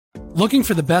Looking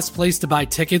for the best place to buy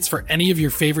tickets for any of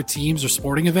your favorite teams or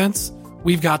sporting events?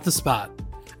 We've got the spot.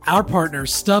 Our partner,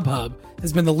 StubHub,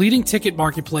 has been the leading ticket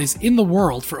marketplace in the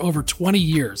world for over 20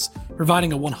 years,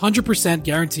 providing a 100%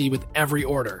 guarantee with every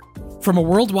order. From a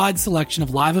worldwide selection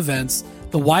of live events,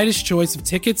 the widest choice of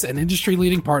tickets and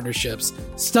industry-leading partnerships,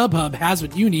 StubHub has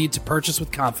what you need to purchase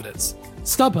with confidence.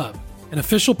 StubHub, an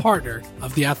official partner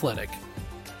of The Athletic.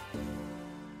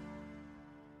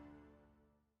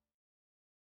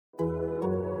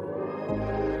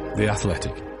 The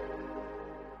Athletic.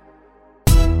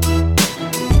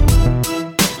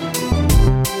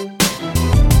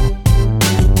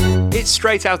 It's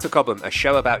Straight Outta Cobham, a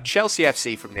show about Chelsea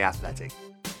FC from The Athletic.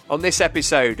 On this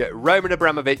episode, Roman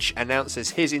Abramovich announces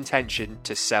his intention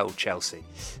to sell Chelsea.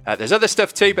 There's other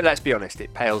stuff too, but let's be honest,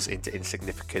 it pales into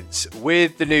insignificance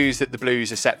with the news that the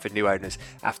Blues are set for new owners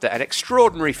after an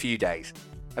extraordinary few days.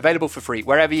 Available for free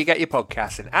wherever you get your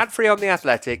podcasts and ad-free on The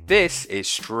Athletic, this is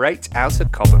Straight Outta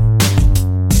Cobham.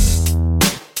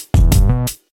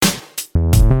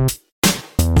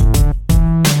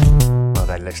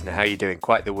 Listener, how are you doing?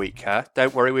 Quite the week, huh?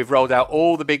 Don't worry, we've rolled out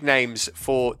all the big names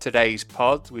for today's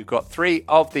pod. We've got three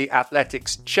of the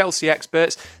Athletic's Chelsea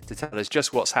experts to tell us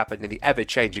just what's happened in the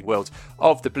ever-changing world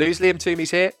of the Blues. Liam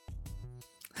Toomey's here.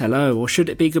 Hello, or should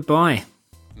it be goodbye?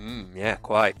 Yeah,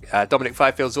 quite. Dominic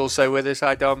Fifield's also with us.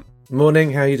 Hi, Dom.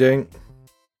 Morning, how are you doing?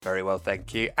 Very well,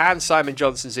 thank you. And Simon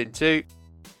Johnson's in too.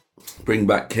 Bring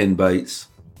back Ken Bates.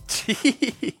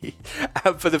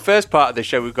 And for the first part of the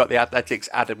show, we've got the Athletic's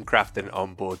Adam Crafton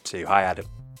on board too. Hi, Adam.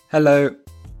 Hello.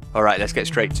 All right, let's get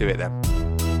straight to it then.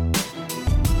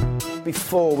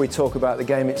 Before we talk about the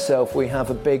game itself, we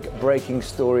have a big breaking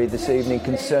story this evening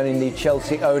concerning the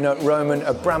Chelsea owner, Roman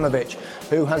Abramovich,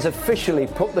 who has officially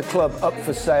put the club up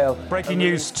for sale. Breaking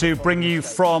news to bring you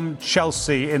from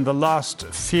Chelsea in the last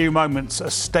few moments, a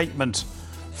statement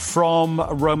from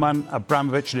Roman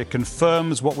Abramovich, and it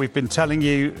confirms what we've been telling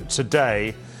you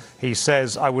today. He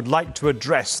says, I would like to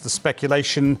address the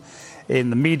speculation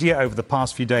in the media over the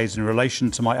past few days in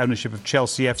relation to my ownership of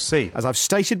Chelsea FC. As I've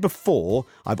stated before,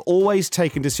 I've always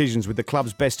taken decisions with the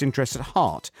club's best interest at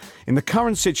heart. In the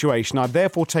current situation, I've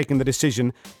therefore taken the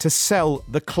decision to sell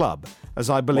the club, as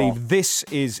I believe this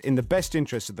is in the best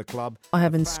interest of the club. I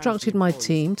have instructed my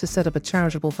team to set up a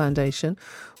charitable foundation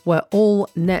where all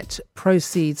net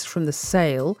proceeds from the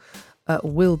sale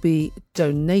will be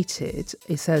donated.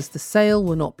 He says the sale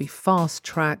will not be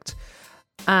fast-tracked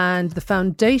and the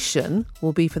foundation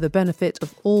will be for the benefit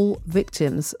of all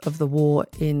victims of the war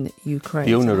in Ukraine.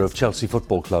 The owner of Chelsea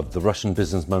Football Club, the Russian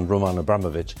businessman Roman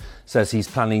Abramovich, says he's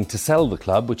planning to sell the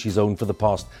club, which he's owned for the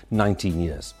past 19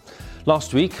 years.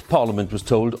 Last week, Parliament was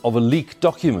told of a leaked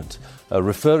document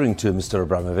referring to Mr.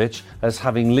 Abramovich as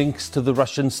having links to the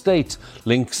Russian state,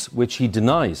 links which he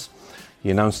denies. He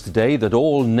announced today that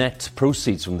all net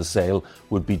proceeds from the sale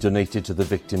would be donated to the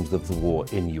victims of the war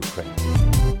in Ukraine.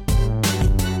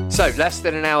 So, less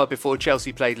than an hour before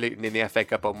Chelsea played Luton in the FA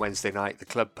Cup on Wednesday night, the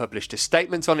club published a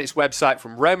statement on its website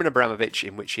from Roman Abramovich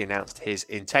in which he announced his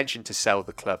intention to sell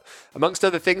the club. Amongst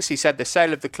other things, he said the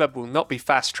sale of the club will not be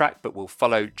fast-tracked but will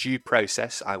follow due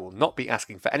process. I will not be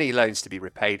asking for any loans to be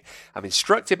repaid. I've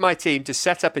instructed my team to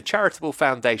set up a charitable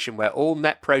foundation where all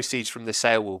net proceeds from the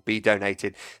sale will be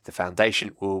donated. The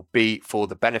foundation will be for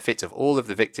the benefit of all of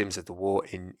the victims of the war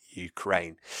in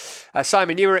Ukraine.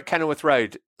 Simon, you were at Kenilworth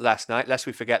Road last night, lest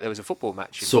we forget there was a football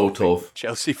match. Sort of.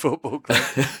 Chelsea Football Club.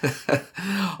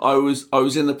 I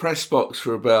was in the press box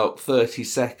for about 30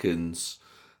 seconds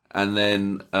and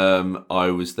then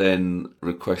I was then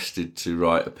requested to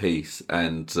write a piece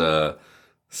and so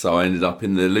I ended up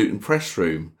in the Luton press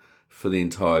room for the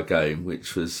entire game,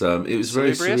 which was it was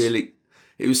very surreal.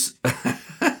 It was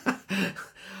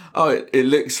it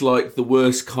looks like the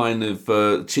worst kind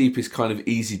of cheapest kind of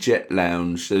EasyJet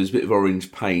lounge. There was a bit of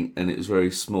orange paint and it was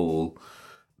very small.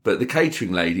 But the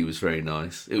catering lady was very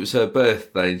nice. It was her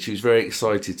birthday and she was very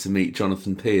excited to meet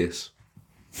Jonathan Pearce.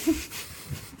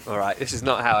 All right, this is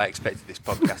not how I expected this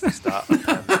podcast to start,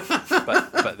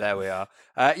 but there we are.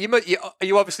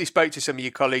 You obviously spoke to some of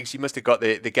your colleagues. You must have got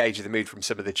the gauge of the mood from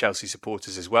some of the Chelsea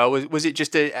supporters as well. Was it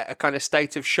just a kind of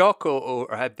state of shock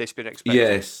or had this been expected?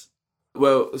 Yes.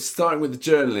 Well, starting with the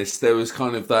journalists, there was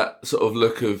kind of that sort of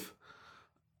look of,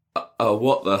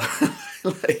 what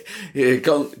the...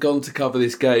 gone to cover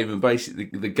this game, and basically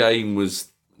the game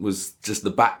was just the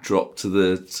backdrop to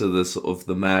the sort of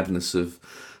the madness of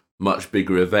much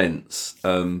bigger events.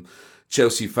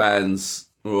 Chelsea fans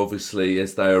were obviously,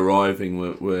 as they were arriving,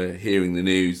 were hearing the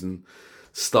news and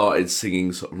started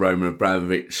singing sort of Roman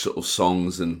Abramovich sort of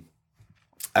songs. And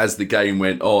as the game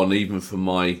went on, even for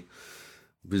my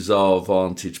bizarre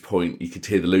vantage point. You could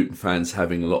hear the Luton fans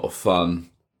having a lot of fun.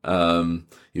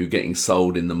 You were getting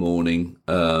sold in the morning,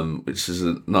 which is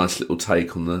a nice little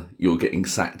take on the you're getting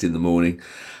sacked in the morning.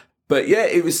 But yeah,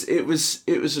 it was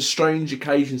a strange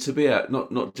occasion to be at.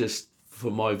 Not just for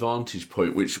my vantage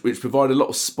point, which provided a lot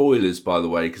of spoilers, by the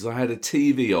way, because I had a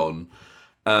TV on,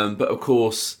 but of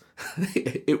course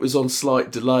it was on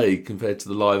slight delay compared to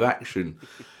the live action.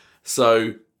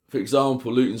 So, for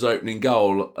example, Luton's opening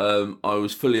goal, I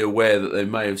was fully aware that they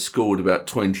may have scored about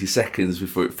 20 seconds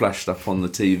before it flashed up on the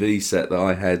TV set that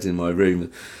I had in my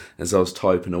room as I was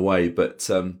typing away. But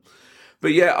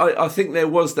yeah, I think there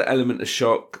was the element of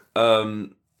shock.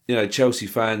 Chelsea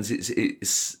fans,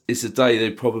 it's a day they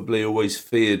probably always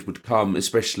feared would come,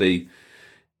 especially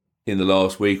in the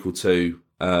last week or two.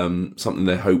 Something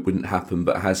they hoped wouldn't happen,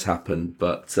 but has happened.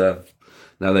 But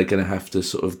now they're going to have to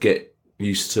sort of get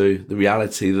used to the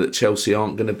reality that Chelsea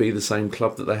aren't going to be the same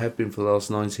club that they have been for the last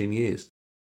 19 years.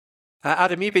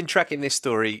 Adam, you've been tracking this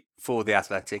story for The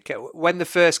Athletic. When the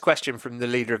first question from the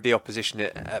leader of the opposition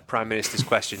at Prime Minister's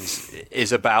Questions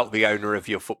is about the owner of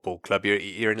your football club,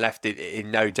 you're left in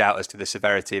no doubt as to the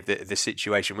severity of the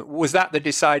situation. Was that the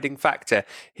deciding factor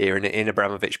here in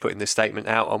Abramovich putting the statement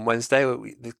out on Wednesday,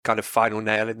 the kind of final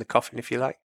nail in the coffin, if you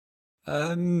like?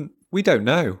 We don't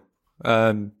know,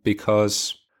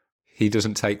 because he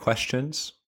doesn't take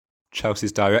questions.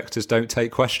 Chelsea's directors don't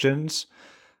take questions.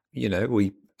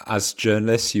 As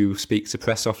journalists, you speak to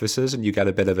press officers and you get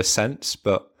a bit of a sense,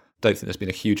 but don't think there's been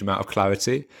a huge amount of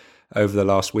clarity over the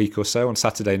last week or so. On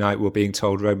Saturday night, we're being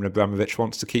told Roman Abramovich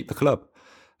wants to keep the club.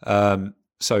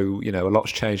 So, a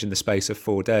lot's changed in the space of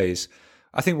 4 days.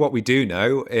 I think what we do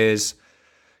know is,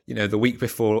 the week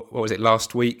before,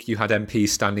 last week, you had MPs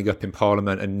standing up in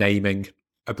Parliament and naming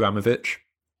Abramovich.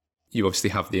 You obviously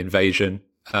have the invasion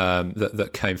that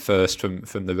came first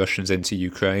from the Russians into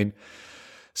Ukraine.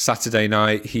 Saturday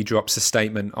night, he drops a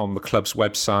statement on the club's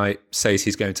website, says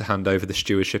he's going to hand over the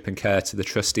stewardship and care to the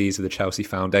trustees of the Chelsea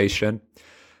Foundation.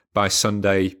 By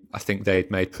Sunday, I think they'd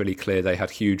made pretty clear they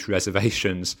had huge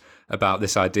reservations about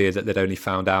this idea that they'd only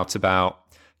found out about,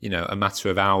 a matter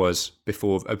of hours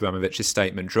before Abramovich's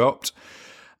statement dropped.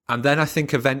 And then I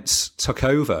think events took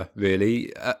over,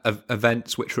 really,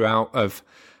 events which were out of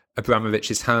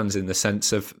Abramovich's hands in the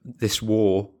sense of this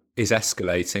war is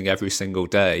escalating every single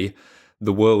day.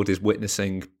 The world is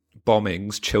witnessing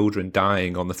bombings, children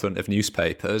dying on the front of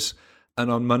newspapers.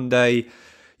 And on Monday,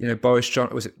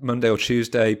 was it Monday or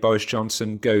Tuesday, Boris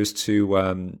Johnson goes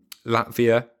to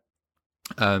Latvia,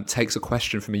 takes a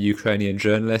question from a Ukrainian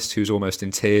journalist who's almost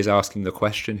in tears asking the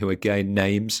question, who again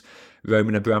names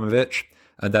Roman Abramovich.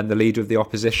 And then the leader of the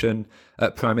opposition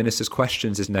at Prime Minister's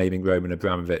Questions is naming Roman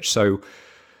Abramovich. So,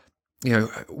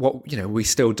 we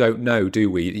still don't know,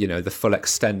 do we? The full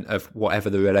extent of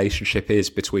whatever the relationship is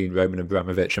between Roman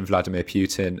Abramovich and Vladimir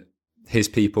Putin. His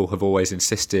people have always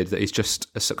insisted that he's just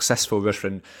a successful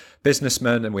Russian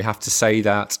businessman, and we have to say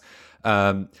that.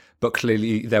 But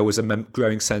clearly there was a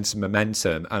growing sense of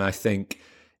momentum. And I think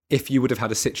if you would have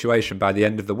had a situation by the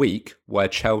end of the week where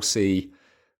Chelsea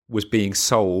was being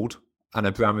sold and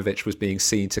Abramovich was being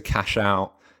seen to cash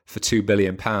out for £2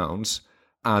 billion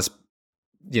as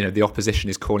the opposition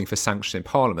is calling for sanctions in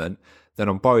Parliament, then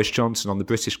on Boris Johnson, on the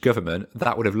British government,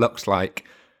 that would have looked like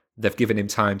they've given him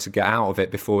time to get out of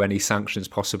it before any sanctions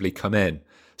possibly come in.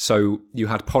 So you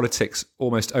had politics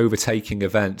almost overtaking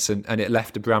events, and it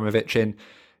left Abramovich in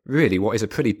really what is a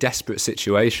pretty desperate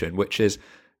situation, which is,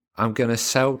 I'm going to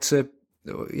sell to,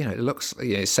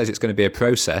 it says it's going to be a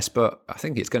process, but I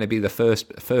think it's going to be the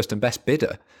first and best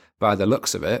bidder by the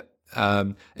looks of it.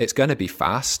 It's going to be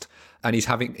fast. And he's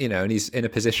having, and he's in a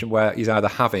position where he's either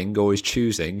having or he's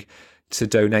choosing to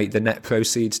donate the net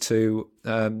proceeds to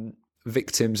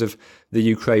victims of the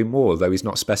Ukraine war, though he's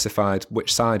not specified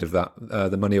which side of that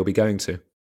the money will be going to.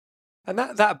 And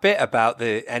that bit about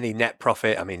any net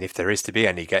profit, I mean, if there is to be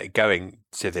any going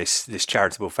to this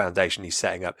charitable foundation he's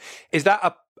setting up, is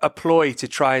that a ploy to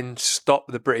try and stop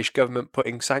the British government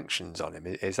putting sanctions on him?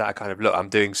 Is that a kind of, look, I'm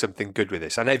doing something good with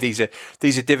this? I know these are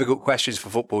difficult questions for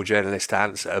football journalists to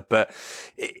answer, but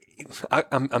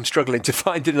I'm struggling to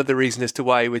find another reason as to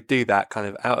why he would do that, kind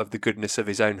of out of the goodness of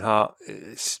his own heart.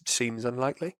 It seems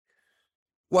unlikely.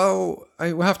 Well,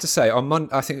 we'll have to say,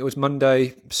 I think it was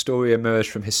Monday, story emerged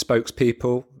from his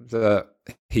spokespeople that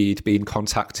he'd been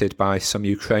contacted by some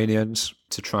Ukrainians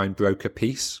to try and broker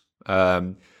peace,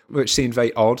 which seemed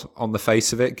very odd on the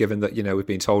face of it, given that, we've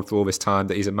been told for all this time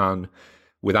that he's a man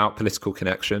without political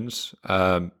connections,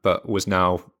 but was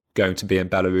now going to be in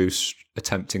Belarus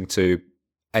attempting to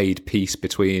aid peace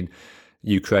between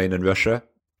Ukraine and Russia.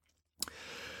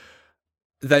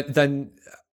 Then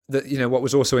what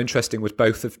was also interesting was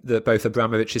both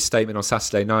Abramovich's statement on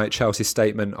Saturday night, Chelsea's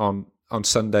statement on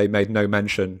Sunday made no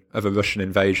mention of a Russian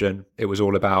invasion. It was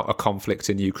all about a conflict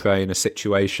in Ukraine, a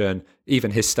situation.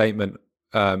 Even his statement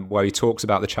where he talks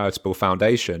about the charitable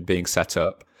foundation being set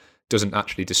up doesn't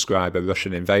actually describe a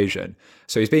Russian invasion.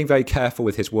 So he's being very careful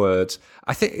with his words.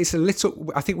 I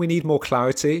think we need more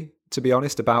clarity, to be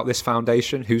honest, about this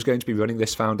foundation. Who's going to be running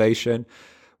this foundation?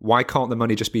 Why can't the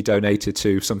money just be donated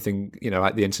to something,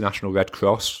 like the International Red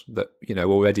Cross that,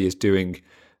 already is doing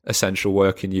essential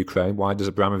work in Ukraine? Why does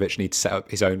Abramovich need to set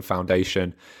up his own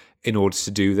foundation in order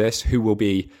to do this? Who will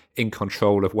be in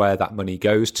control of where that money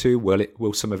goes to?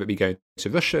 Will some of it be going to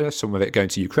Russia, some of it going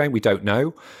to Ukraine? We don't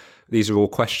know. These are all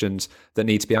questions that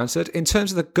need to be answered. In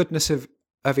terms of the goodness of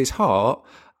his heart,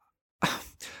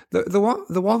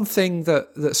 the one thing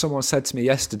that someone said to me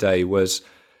yesterday was,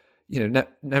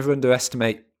 never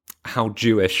underestimate how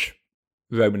Jewish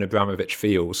Roman Abramovich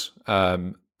feels.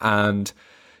 And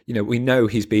we know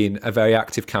he's been a very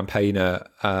active campaigner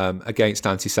against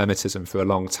anti-Semitism for a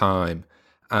long time.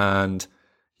 And,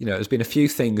 there's been a few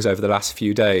things over the last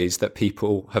few days that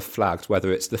people have flagged,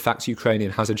 whether it's the fact Ukraine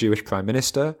has a Jewish prime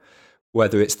minister,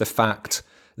 whether it's the fact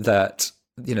that,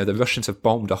 the Russians have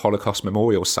bombed a Holocaust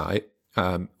memorial site,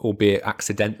 albeit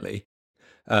accidentally,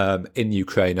 in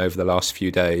Ukraine over the last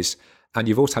few days. And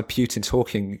you've also had Putin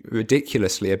talking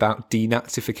ridiculously about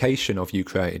denazification of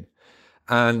Ukraine.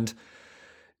 And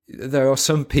there are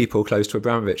some people close to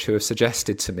Abramovich who have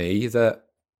suggested to me that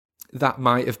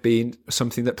might have been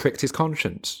something that pricked his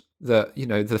conscience. That,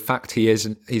 the fact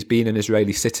he's been an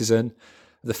Israeli citizen,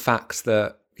 the fact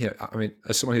that,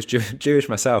 as someone who's Jewish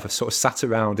myself, I've sort of sat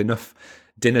around enough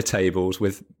dinner tables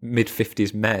with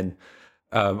mid-50s men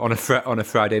on a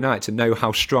Friday night to know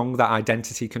how strong that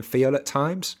identity can feel at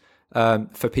times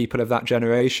for people of that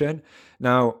generation.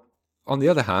 Now, on the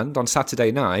other hand, on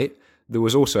Saturday night, there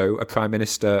was also a prime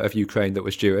minister of Ukraine that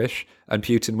was Jewish, and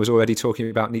Putin was already talking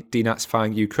about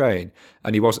denazifying Ukraine,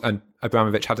 and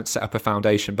Abramovich hadn't set up a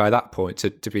foundation by that point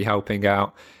to be helping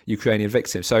out Ukrainian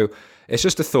victims. So it's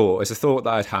just a thought. It's a thought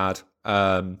that I'd had,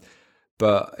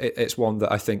 but it's one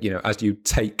that I think, as you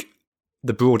take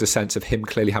the broader sense of him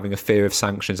clearly having a fear of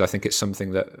sanctions, I think it's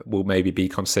something that will maybe be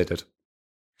considered.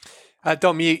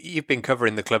 Dom, you've been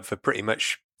covering the club for pretty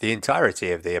much the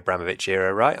entirety of the Abramovich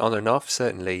era, right? On and off,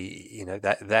 certainly,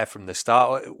 there from the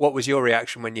start. What was your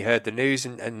reaction when you heard the news,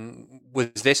 and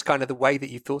was this kind of the way that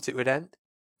you thought it would end?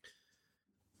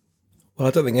 Well,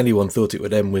 I don't think anyone thought it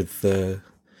would end with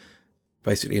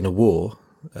basically in a war,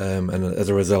 and as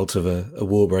a result of a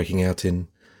war breaking out in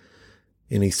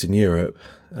Eastern Europe.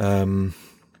 Was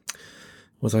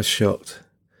I shocked?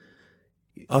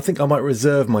 I think I might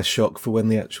reserve my shock for when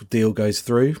the actual deal goes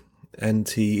through and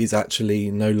he is actually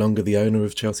no longer the owner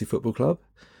of Chelsea Football Club.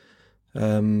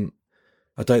 I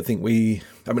don't think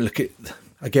look at,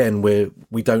 again,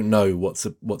 we don't know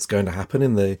what's going to happen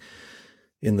in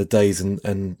the days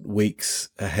and weeks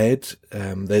ahead.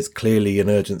 There's clearly an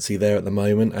urgency there at the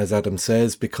moment, as Adam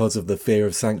says, because of the fear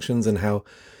of sanctions and how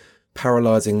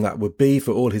paralysing that would be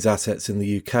for all his assets in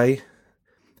the UK,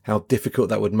 how difficult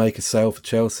that would make a sale for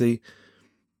Chelsea.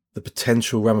 The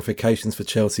potential ramifications for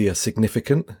Chelsea are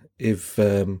significant if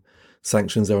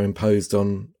sanctions are imposed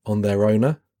on their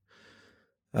owner.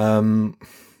 So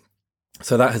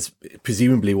that has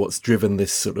presumably what's driven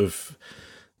this sort of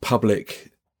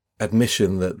public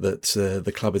admission that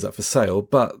the club is up for sale.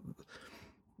 But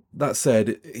that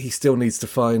said, he still needs to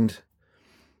find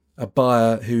a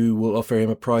buyer who will offer him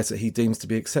a price that he deems to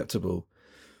be acceptable.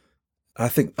 I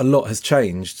think a lot has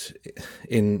changed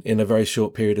in a very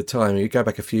short period of time. You go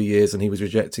back a few years and he was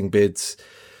rejecting bids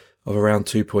of around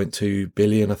 2.2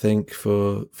 billion, I think,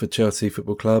 for Chelsea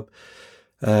Football Club.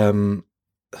 The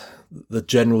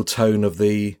general tone of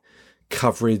the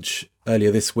coverage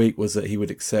earlier this week was that he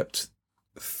would accept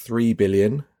 3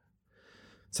 billion.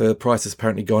 So the price has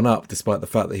apparently gone up, despite the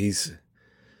fact that he's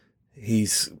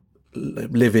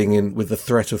living with the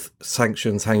threat of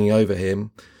sanctions hanging over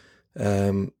him.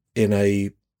 In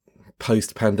a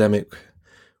post-pandemic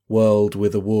world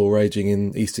with a war raging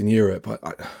in Eastern Europe.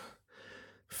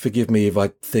 Forgive me if I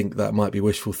think that might be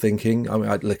wishful thinking. I mean,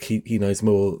 look, he knows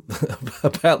more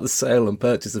about the sale and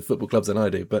purchase of football clubs than I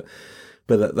do, but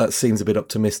that seems a bit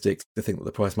optimistic to think that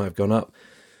the price might have gone up.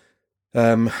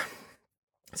 So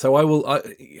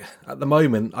at the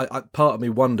moment, part of me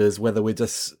wonders whether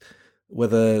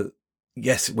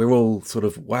yes, we're all sort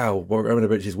of, wow, Roman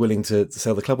Abramovich is willing to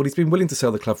sell the club. Well, he's been willing to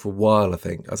sell the club for a while, I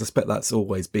think. I suspect that's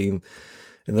always been,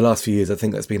 in the last few years, I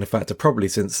think that's been a factor, probably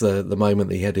since the moment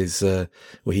that he had his,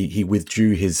 he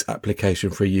withdrew his application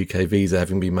for a UK visa,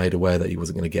 having been made aware that he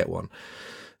wasn't going to get one.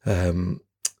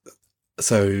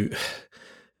 So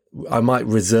I might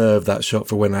reserve that shot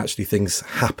for when actually things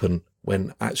happen,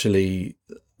 when actually,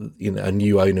 a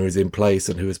new owner is in place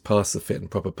and who has passed the Fit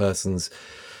and Proper Persons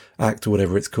Act, or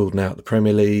whatever it's called now at the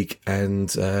Premier League, and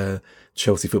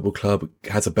Chelsea Football Club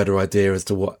has a better idea as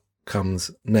to what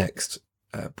comes next.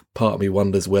 Part of me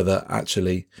wonders whether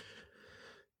actually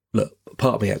in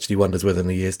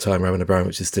a year's time Roman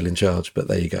Abramovich is still in charge, but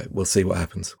there you go. We'll see what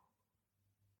happens.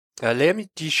 Liam,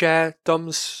 do you share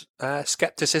Dom's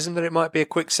scepticism that it might be a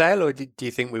quick sale, or do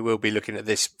you think we will be looking at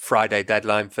this Friday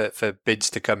deadline for bids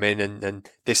to come in, and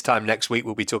this time next week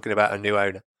we'll be talking about a new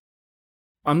owner?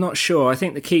 I'm not sure. I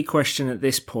think the key question at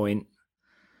this point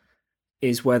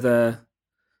is whether,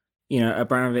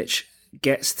 Abramovich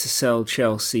gets to sell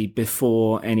Chelsea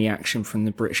before any action from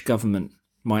the British government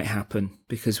might happen,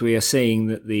 because we are seeing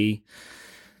that the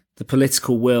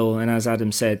political will, and as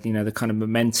Adam said, the kind of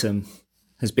momentum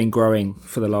has been growing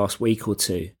for the last week or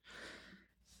two.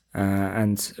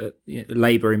 And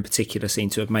Labour in particular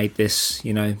seem to have made this,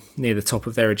 near the top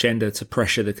of their agenda to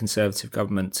pressure the Conservative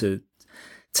government to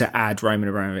add Roman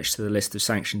Abramovich to the list of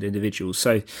sanctioned individuals.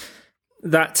 So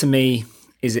that to me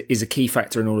is a key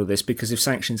factor in all of this, because if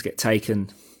sanctions get taken,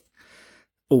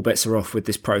 all bets are off with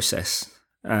this process.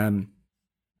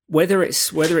 Whether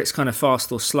it's kind of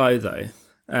fast or slow though,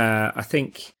 I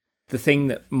think the thing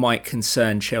that might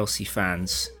concern Chelsea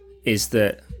fans is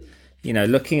that,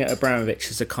 looking at Abramovich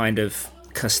as a kind of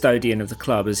custodian of the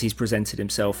club, as he's presented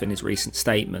himself in his recent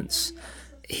statements,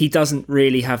 he doesn't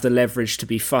really have the leverage to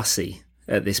be fussy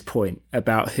at this point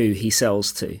about who he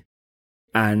sells to.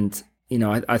 And,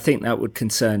 I think that would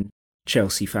concern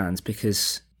Chelsea fans,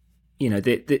 because,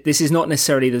 this is not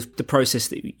necessarily the process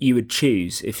that you would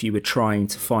choose if you were trying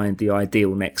to find the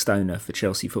ideal next owner for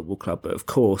Chelsea Football Club. But of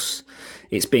course,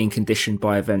 it's being conditioned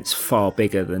by events far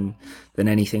bigger than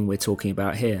anything we're talking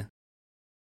about here.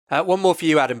 One more for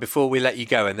you, Adam, before we let you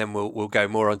go, and then we'll go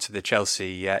more onto the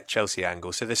Chelsea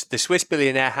angle. So the Swiss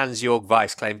billionaire Hans-Jörg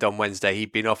Weiss claimed on Wednesday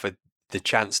he'd been offered the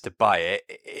chance to buy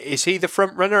it. Is he the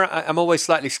front runner? I'm always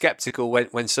slightly sceptical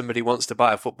when somebody wants to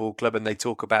buy a football club and they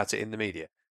talk about it in the media.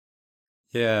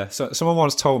 Yeah, so someone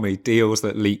once told me deals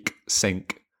that leak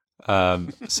sink.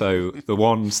 So the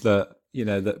ones that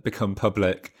that become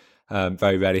public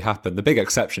very rarely happen. The big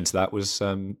exception to that was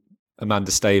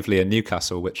Amanda Staveley and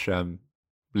Newcastle, which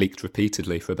leaked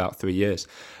repeatedly for about 3 years.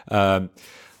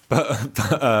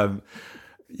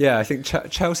 Yeah, I think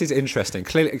Chelsea's interesting.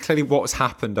 Clearly, what's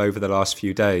happened over the last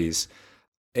few days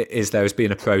is there has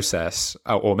been a process,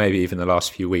 or maybe even the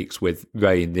last few weeks, with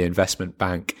Rain, the investment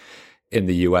bank in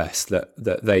the US,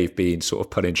 that they've been sort of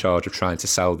put in charge of trying to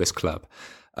sell this club,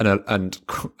 and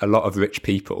a lot of rich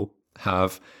people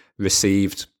have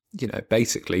received,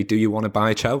 basically, do you want to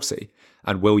buy Chelsea,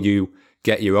 and will you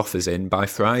get your offers in by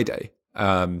Friday?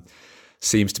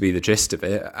 Seems to be the gist of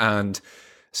it. And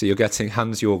so you're getting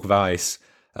Hans-Jörg Weiss,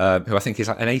 who I think is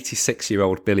like an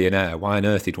 86-year-old billionaire. Why on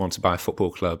earth he'd want to buy a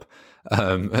football club?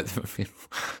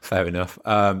 Fair enough.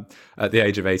 At the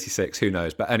age of 86, who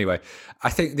knows? But anyway, I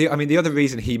think the other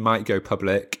reason he might go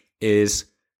public is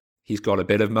he's got a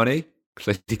bit of money,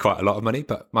 clearly quite a lot of money,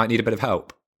 but might need a bit of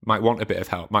help. Might want a bit of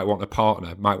help. Might want a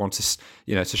partner. Might want to,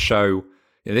 to show.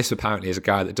 This apparently is a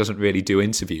guy that doesn't really do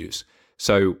interviews,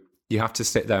 so you have to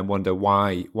sit there and wonder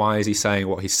why is he saying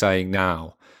what he's saying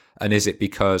now, and is it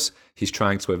because he's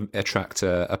trying to attract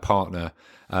a partner?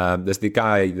 There's the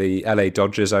guy, the LA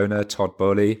Dodgers owner, Todd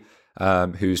Boehly,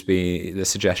 the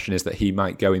suggestion is that he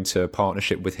might go into a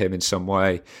partnership with him in some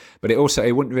way. But it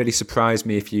wouldn't really surprise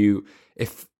me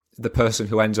if the person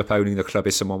who ends up owning the club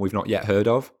is someone we've not yet heard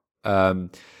of,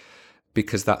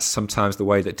 because that's sometimes the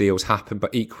way that deals happen.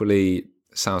 But equally,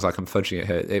 sounds like I'm fudging it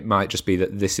here, it might just be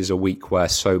that this is a week where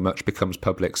so much becomes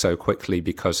public so quickly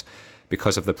because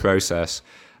of the process.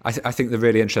 I think the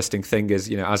really interesting thing is,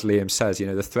 as Liam says,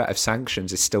 the threat of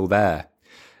sanctions is still there.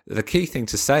 The key thing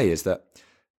to say is that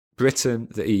Britain,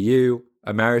 the EU,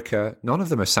 America, none of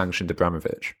them have sanctioned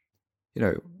Abramovich.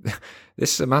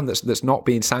 This is a man that's not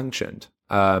being sanctioned.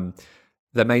 There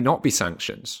may not be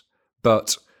sanctions,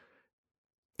 but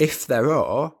if there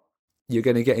are, you're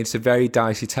going to get into very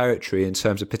dicey territory in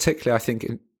terms of, particularly, I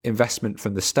think, investment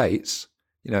from the States.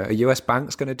 A US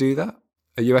bank's going to do that.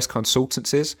 A US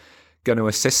consultancy's going to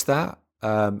assist that.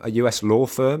 A US law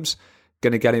firm's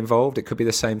going to get involved. It could be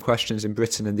the same questions in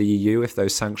Britain and the EU if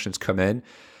those sanctions come in.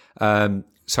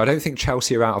 So I don't think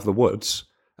Chelsea are out of the woods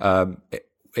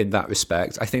in that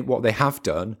respect. I think what they have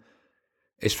done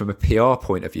is, from a PR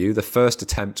point of view, the first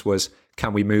attempt was,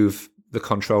 can we move the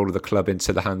control of the club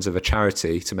into the hands of a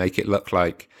charity to make it look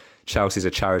like Chelsea's a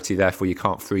charity, therefore you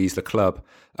can't freeze the club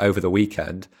over the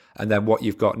weekend. And then what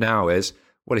you've got now is,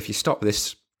 well, if you stop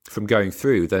this from going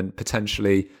through, then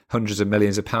potentially hundreds of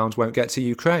millions of pounds won't get to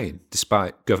Ukraine,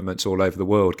 despite governments all over the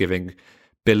world giving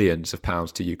billions of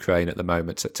pounds to Ukraine at the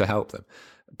moment to help them.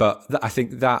 But I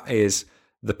think that is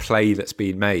the play that's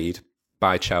been made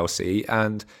by Chelsea,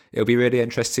 and it'll be really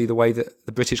interesting to see the way that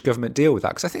the British government deal with that,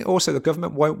 because I think also the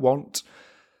government won't want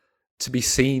to be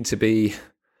seen to be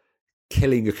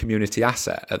killing a community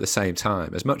asset at the same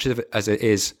time, as much as it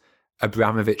is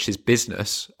Abramovich's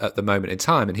business at the moment in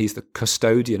time, and he's the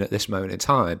custodian at this moment in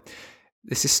time.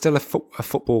 This is still a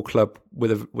football club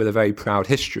with a very proud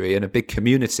history and a big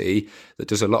community that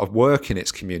does a lot of work in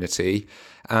its community,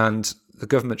 and the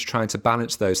government's trying to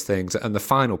balance those things. And the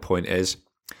final point is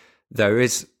there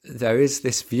is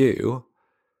this view,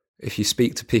 if you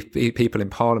speak to people in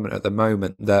Parliament at the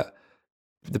moment, that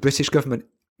the British government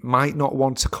might not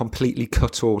want to completely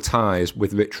cut all ties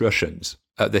with rich Russians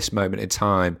at this moment in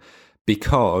time,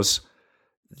 because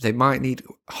they might need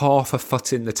half a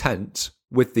foot in the tent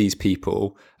with these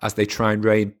people as they try and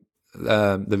rein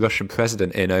the Russian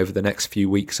president in over the next few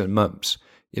weeks and months.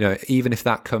 You know, even if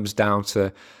that comes down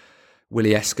to, will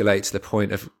he escalate to the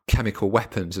point of chemical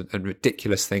weapons and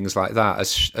ridiculous things like that?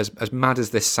 As mad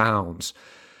as this sounds,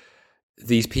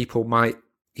 these people might,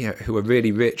 you know, who are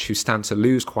really rich, who stand to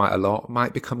lose quite a lot,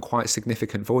 might become quite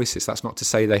significant voices. That's not to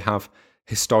say they have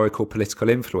historical political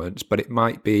influence, but it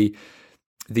might be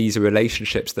these are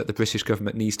relationships that the British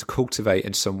government needs to cultivate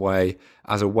in some way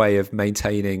as a way of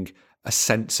maintaining a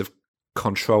sense of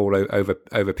control over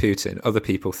Putin. Other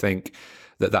people think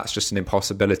that that's just an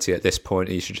impossibility at this point,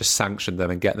 and you should just sanction them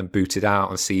and get them booted out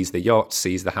and seize the yachts,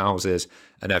 seize the houses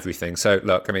and everything. So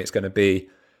look, I mean, it's going to be,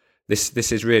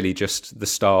 this is really just the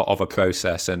start of a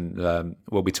process, and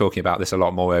we'll be talking about this a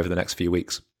lot more over the next few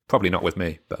weeks. Probably not with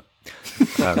me, but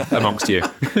amongst you.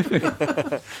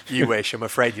 You wish. I'm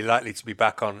afraid you're likely to be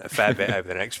back on a fair bit over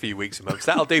the next few weeks and months.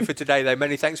 That'll do for today, though.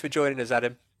 Many thanks for joining us,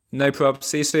 Adam. No problem.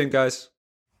 See you soon, guys.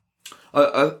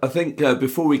 I think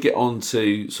before we get on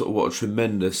to sort of what a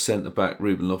tremendous centre-back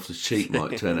Ruben Loftus-Cheek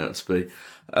might turn out to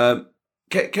be,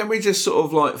 can we just sort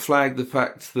of like flag the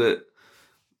fact that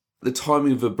the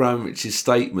timing of Abramovich's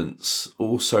statements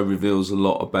also reveals a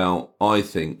lot about, I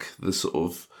think, the sort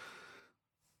of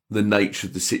the nature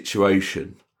of the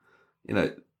situation. You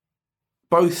know,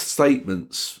 both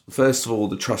statements, first of all,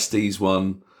 the trustees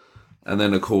one, and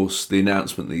then, of course, the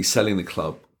announcement that he's selling the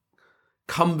club,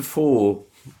 come before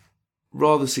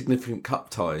rather significant cup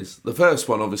ties. The first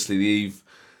one, obviously,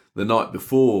 the night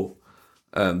before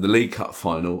the League Cup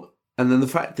final, and then the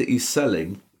fact that he's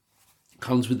selling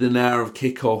comes within an hour of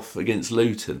kick-off against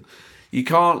Luton. You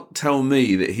can't tell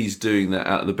me that he's doing that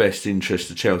out of the best interest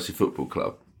of Chelsea Football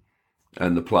Club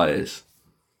and the players.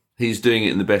 He's doing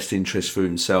it in the best interest for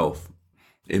himself,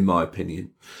 in my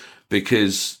opinion,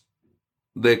 because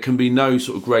there can be no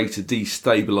sort of greater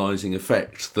destabilising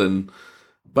effect than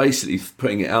basically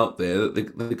putting it out there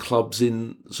that the club's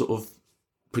in sort of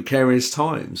precarious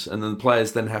times, and then the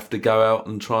players then have to go out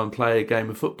and try and play a game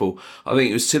of football. I think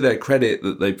it was to their credit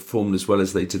that they performed as well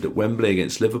as they did at Wembley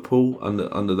against Liverpool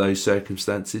under those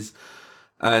circumstances.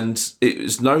 And it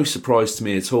was no surprise to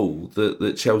me at all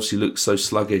that Chelsea looked so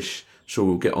sluggish. Sure,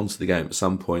 we'll get onto the game at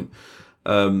some point.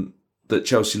 That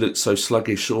Chelsea looked so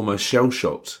sluggish, almost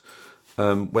shell-shocked,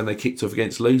 when they kicked off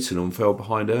against Luton and fell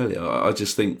behind earlier. I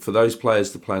just think for those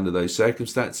players to play under those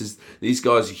circumstances, these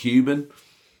guys are human.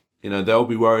 You know, they'll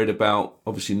be worried about,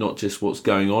 obviously, not just what's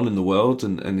going on in the world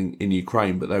and in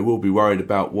Ukraine, but they will be worried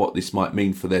about what this might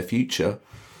mean for their future.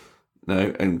 You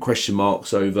know, and question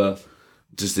marks over,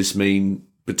 does this mean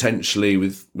potentially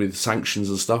with sanctions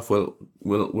and stuff, will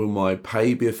my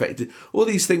pay be affected? All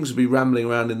these things will be rambling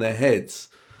around in their heads.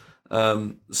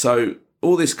 So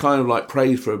all this kind of like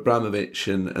praise for Abramovich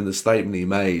and the statement he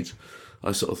made,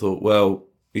 I sort of thought, well,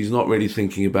 he's not really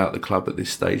thinking about the club at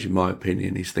this stage, in my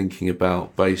opinion. He's thinking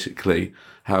about basically,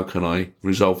 how can I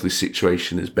resolve this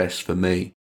situation as best for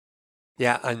me?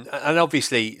 Yeah, and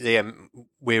obviously, Liam,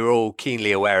 we're all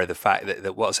keenly aware of the fact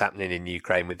that what's happening in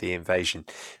Ukraine with the invasion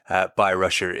by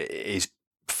Russia is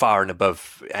far and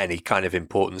above any kind of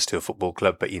importance to a football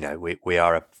club. But, you know, we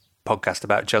are a podcast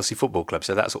about Chelsea Football Club,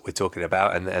 so that's what we're talking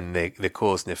about, and the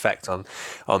cause and effect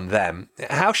on them.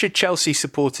 How should Chelsea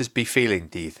supporters be feeling,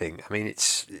 do you think? I mean,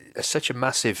 it's such a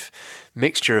massive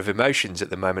mixture of emotions at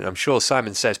the moment. I'm sure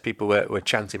Simon says people were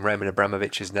chanting Roman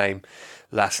Abramovich's name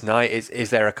last night. Is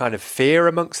there a kind of fear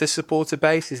amongst the supporter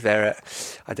base? Is there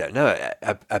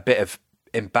a bit of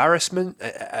embarrassment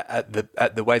at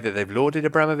the way that they've lauded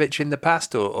Abramovich in the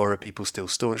past, or are people still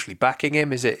staunchly backing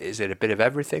him? Is it a bit of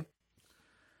everything?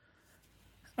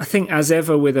 I think, as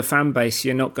ever with a fan base,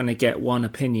 you're not going to get one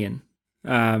opinion.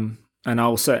 and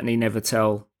I'll certainly never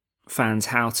tell fans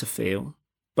how to feel.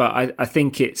 But I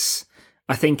think it's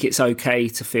okay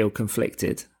to feel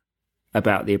conflicted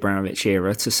about the Abramovich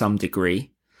era to some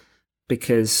degree,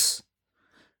 because,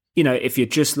 you know, if you're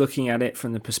just looking at it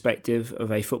from the perspective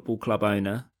of a football club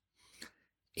owner,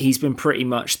 he's been pretty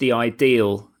much the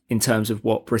ideal in terms of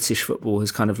what British football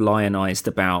has kind of lionised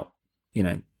about, you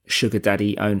know, sugar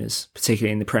daddy owners,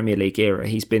 particularly in the Premier League era.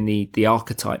 He's been the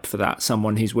archetype for that,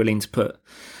 someone who's willing to put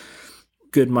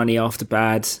good money after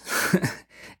bad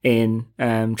in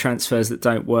transfers that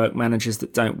don't work, managers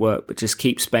that don't work, but just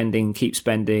keep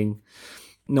spending,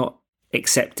 not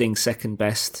accepting second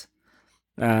best.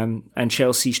 And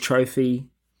Chelsea's trophy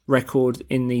record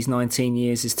in these 19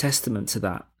 years is testament to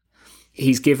that.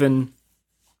 He's given,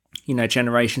 you know,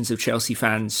 generations of Chelsea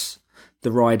fans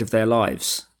the ride of their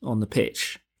lives on the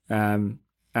pitch.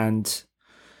 And,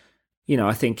 you know,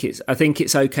 I think it's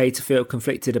okay to feel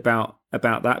conflicted about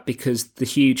that, because the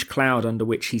huge cloud under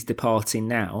which he's departing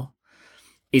now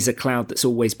is a cloud that's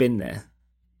always been there.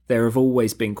 There have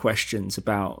always been questions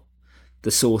about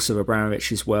the source of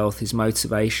Abramovich's wealth, his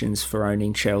motivations for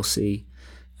owning Chelsea,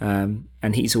 and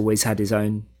he's always had his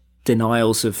own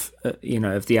denials of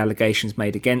the allegations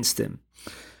made against him.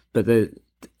 But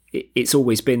it's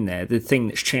always been there. The thing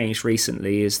that's changed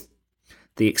recently is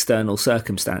the external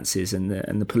circumstances and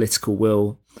the political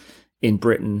will in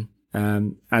Britain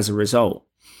as a result.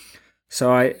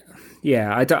 So I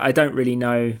don't really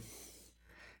know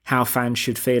how fans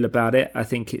should feel about it. I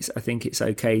think it's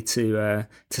okay to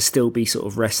still be sort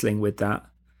of wrestling with that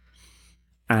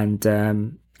and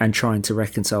trying to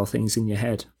reconcile things in your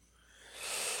head.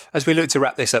 As we look to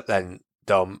wrap this up then,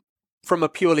 Dom, from a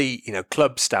purely, you know,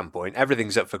 club standpoint,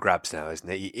 everything's up for grabs now, isn't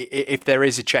it? If there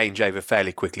is a changeover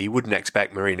fairly quickly, you wouldn't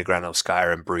expect Marina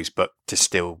Granovskaya and Bruce Buck to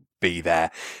still be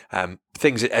there.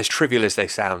 Things as trivial as they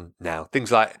sound now, things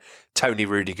like Tony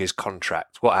Rudiger's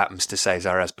contract, what happens to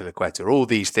Cesar Azpilicueta, all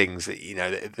these things that, you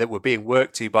know, that were being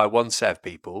worked to by OneServe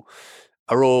people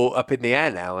are all up in the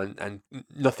air now, and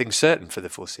nothing's certain for the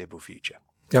foreseeable future.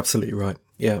 Absolutely right.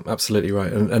 Yeah, absolutely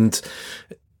right. And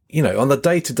you know, on the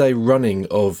day-to-day running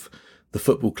of the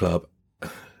football club,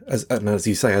 as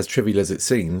you say, as trivial as it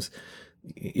seems,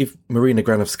 if Marina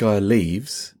Granovskaya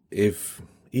leaves, if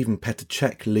even Petr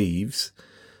Cech leaves,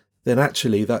 then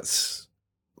actually that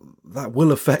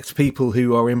will affect people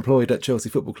who are employed at Chelsea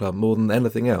Football Club more than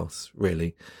anything else,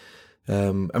 really.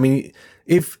 I mean,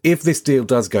 if this deal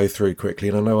does go through quickly,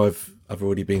 and I know I've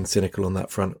already been cynical on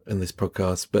that front in this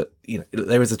podcast, but you know,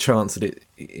 there is a chance that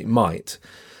it might.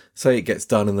 Say it gets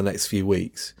done in the next few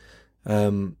weeks.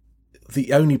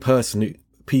 The only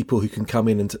people who can come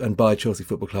in and buy Chelsea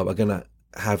Football Club are going to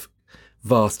have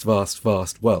vast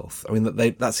wealth. I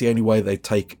mean, that's the only way they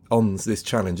take on this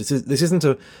challenge. This isn't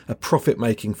a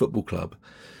profit-making football club.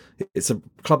 It's a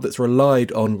club that's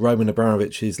relied on Roman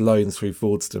Abramovich's loans through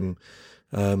Fordham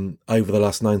over the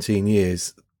last 19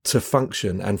 years to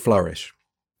function and flourish.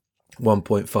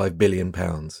 £1.5 billion.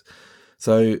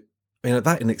 So, you know,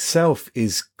 that in itself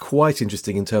is quite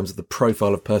interesting in terms of the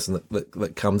profile of person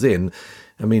that comes in.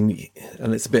 I mean,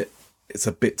 and it's a bit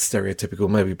stereotypical,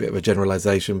 maybe a bit of a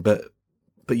generalization, but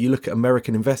you look at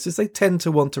American investors, they tend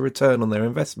to want a return on their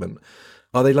investment.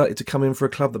 Are they likely to come in for a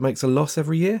club that makes a loss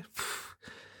every year?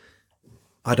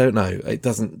 I don't know. It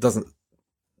doesn't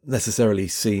necessarily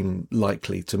seem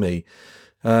likely to me.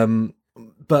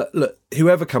 But look,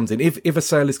 whoever comes in, if a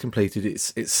sale is completed,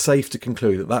 it's safe to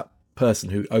conclude that person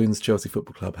who owns Chelsea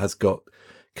Football Club has got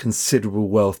considerable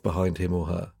wealth behind him or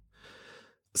her.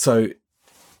 So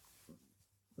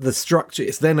the structure,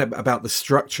 it's then about the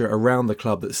structure around the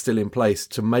club that's still in place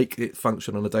to make it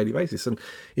function on a daily basis. And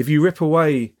if you rip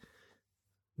away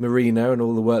Marina and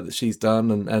all the work that she's done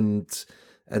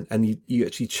and you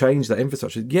actually change that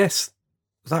infrastructure, yes,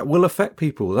 that will affect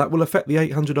people. That will affect the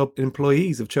 800 odd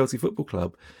employees of Chelsea Football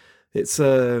Club. It's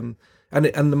and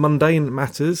the mundane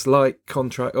matters like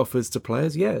contract offers to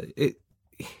players. Yeah,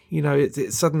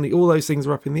 it's suddenly all those things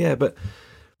are up in the air. But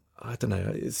I don't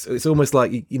know. It's almost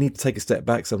like you need to take a step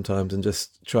back sometimes and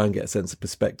just try and get a sense of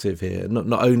perspective here.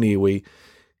 Not only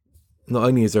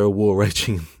is there a war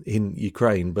raging in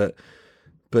Ukraine, but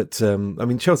I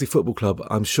mean, Chelsea Football Club,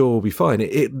 I'm sure will be fine.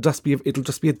 It'll just be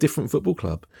a different football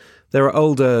club. There are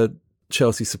older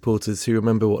Chelsea supporters who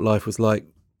remember what life was like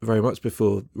very much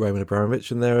before Roman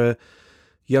Abramovich, and there are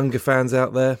younger fans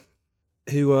out there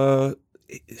who are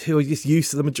just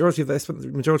used to the majority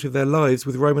of their lives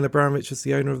with Roman Abramovich as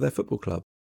the owner of their football club.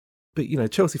 But you know,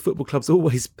 Chelsea Football Club's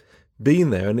always been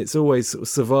there, and it's always sort of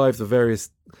survived the various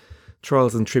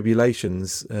trials and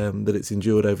tribulations that it's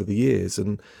endured over the years.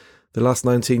 And the last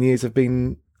 19 years have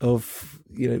been of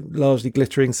largely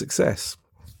glittering success.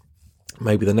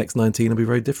 Maybe the next 19 will be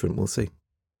very different. We'll see.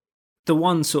 The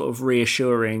one sort of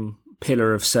reassuring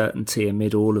pillar of certainty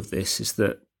amid all of this is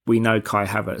that we know Kai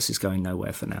Havertz is going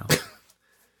nowhere for now.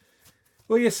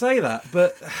 Well, you say that,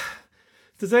 but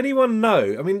does anyone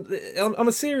know? I mean, on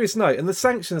a serious note, and the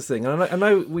sanctions thing, I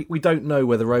know we don't know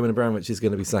whether Roman Abramovich is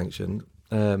going to be sanctioned,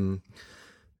 and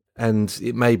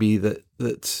it may be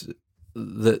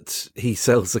that he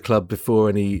sells the club before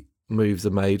any moves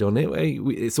are made on it.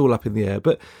 It's all up in the air.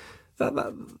 But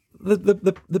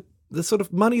the sort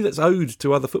of money that's owed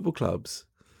to other football clubs,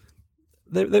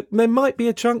 there might be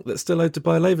a chunk that's still owed to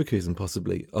Bayer Leverkusen,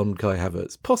 possibly, on Kai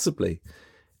Havertz. Possibly.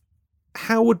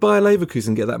 How would Bayer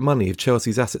Leverkusen get that money if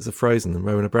Chelsea's assets are frozen and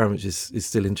Roman Abramovich is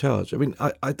still in charge? I mean,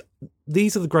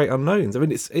 these are the great unknowns. I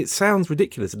mean, it sounds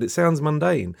ridiculous and it sounds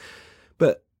mundane,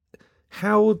 but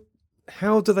how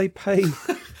do they pay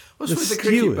the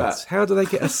stewards? How do they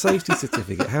get a safety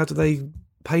certificate? How do they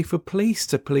pay for police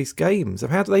to police games?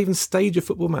 How do they even stage a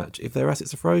football match if their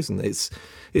assets are frozen? It's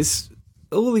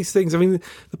all these things. I mean,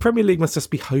 the Premier League must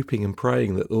just be hoping and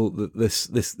praying that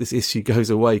this issue goes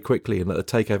away quickly and that a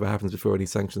takeover happens before any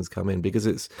sanctions come in, because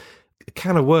it's a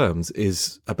can of worms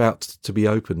is about to be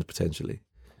opened potentially.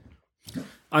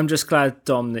 I'm just glad,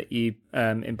 Dom, that you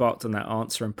embarked on that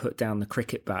answer and put down the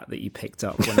cricket bat that you picked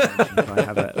up when I mentioned Kai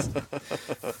Havertz.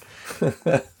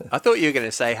 I thought you were going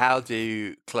to say, how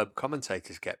do club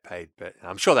commentators get paid? But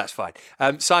I'm sure that's fine.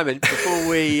 Simon, before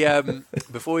we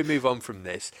move on from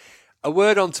this, a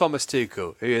word on Thomas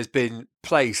Tuchel, who has been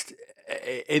placed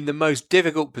in the most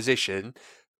difficult position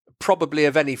probably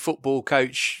of any football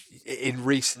coach in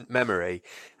recent memory.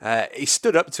 He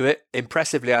stood up to it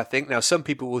impressively, I think. Now, some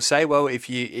people will say, well, if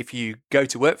you go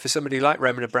to work for somebody like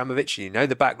Roman Abramovich and you know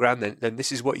the background, then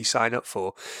this is what you sign up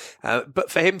for. But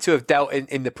for him to have dealt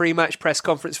in the pre-match press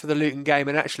conference for the Luton game,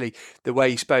 and actually the way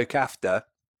he spoke after,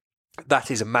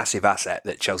 that is a massive asset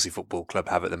that Chelsea Football Club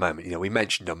have at the moment. We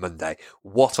mentioned on Monday,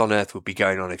 what on earth would be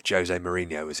going on if Jose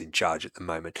Mourinho was in charge at the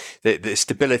moment? The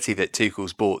stability that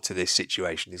Tuchel's brought to this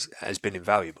situation has been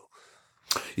invaluable.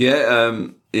 Yeah,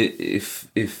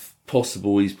 if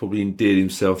possible, he's probably endeared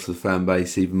himself to the fan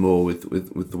base even more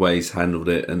with the way he's handled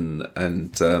it. And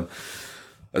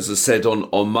as I said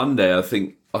on Monday, I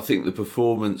think the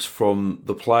performance from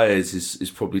the players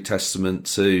is probably testament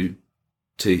to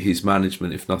his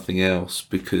management, if nothing else,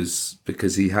 because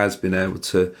he has been able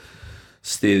to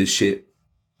steer the ship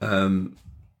on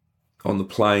the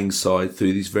playing side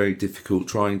through these very difficult,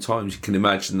 trying times. You can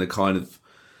imagine the kind of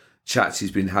chats he's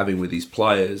been having with his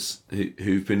players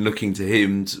who've been looking to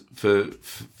him for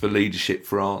leadership,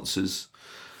 for answers,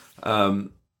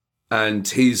 and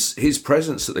his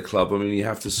presence at the club. I mean, you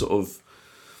have to sort of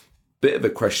bit of a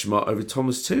question mark over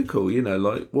Thomas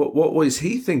Tuchel. What was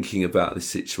he thinking about this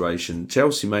situation?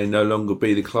 Chelsea may no longer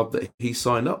be the club that he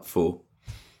signed up for.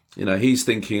 He's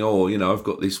thinking, I've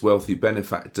got this wealthy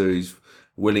benefactor who's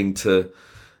willing to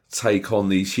take on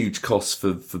these huge costs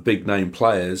for big name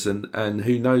players, and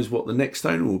who knows what the next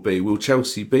owner will be. Will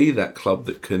Chelsea be that club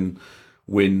that can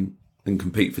win and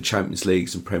compete for Champions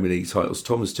Leagues and Premier League titles?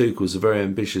 Thomas Tuchel is a very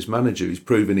ambitious manager who's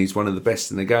proven he's one of the best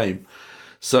in the game.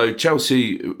 So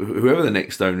Chelsea, whoever the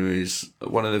next owner is,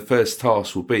 one of the first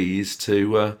tasks will be is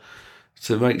to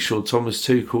make sure Thomas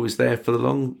Tuchel is there for the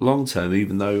long term,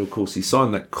 even though, of course, he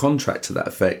signed that contract to that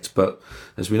effect. But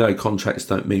as we know, contracts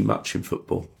don't mean much in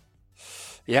football.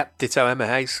 Yeah, ditto Emma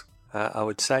Hayes, I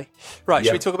would say. Right,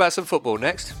 Should we talk about some football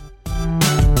next?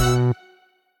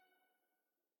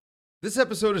 This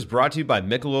episode is brought to you by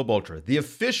Michelob Ultra, the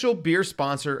official beer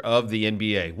sponsor of the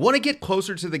NBA. Want to get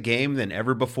closer to the game than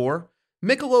ever before?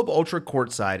 Michelob Ultra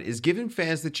Courtside is giving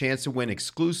fans the chance to win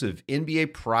exclusive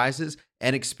NBA prizes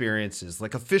and experiences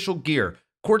like official gear,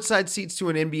 courtside seats to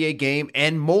an NBA game,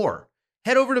 and more.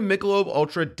 Head over to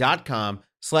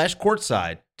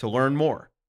MichelobUltra.com/courtside to learn more.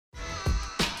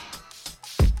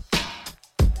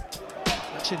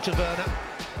 That's into Werner.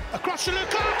 Across to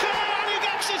Lukaku, and he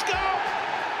gets his goal!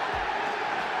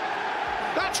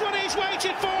 That's what he's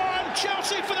waited for, and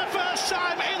Chelsea for the first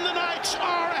time in the night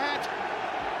are ahead.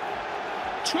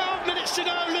 12 minutes to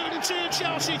go, Luton 2,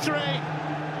 Chelsea 3.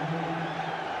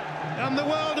 And the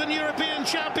world and European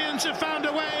champions have found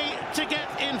a way to get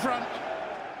in front.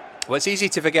 Well, it's easy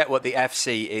to forget what the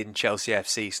FC in Chelsea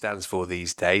FC stands for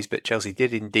these days, but Chelsea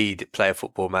did indeed play a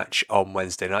football match on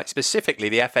Wednesday night, specifically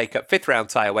the FA Cup 5th round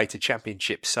tie away to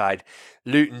Championship side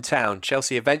Luton Town.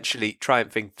 Chelsea eventually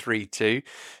triumphing 3-2,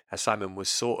 as Simon was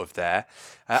sort of there.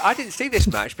 I didn't see this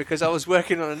match because I was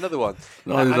working on another one.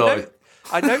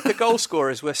 I note the goal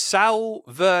scorers were Saul,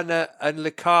 Werner and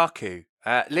Lukaku.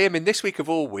 Liam, in this week of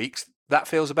all weeks, that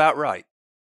feels about right.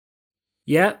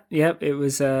 Yeah. It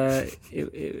was an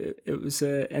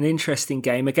interesting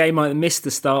game. A game I missed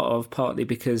the start of, partly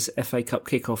because FA Cup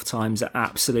kickoff times are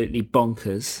absolutely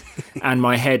bonkers, and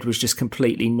my head was just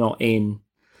completely not in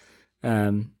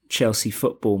Chelsea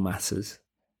football matters.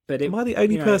 But am I the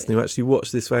only person who actually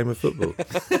watched this game of football?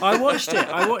 I watched it.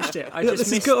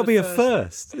 This has got to be a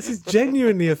first. This is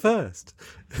genuinely a first.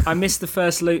 I missed the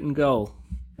first Luton goal.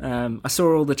 I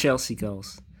saw all the Chelsea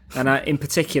goals. And in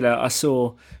particular, I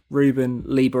saw Ruben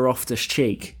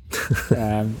Loftus-Cheek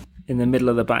in the middle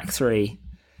of the back three,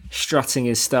 strutting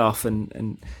his stuff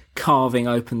and carving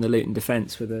open the Luton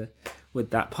defence with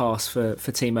that pass for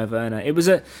Timo Werner. It was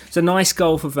a nice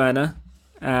goal for Werner.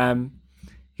 You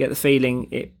get the feeling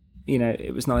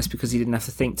it was nice because he didn't have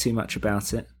to think too much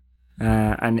about it,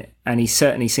 and he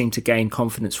certainly seemed to gain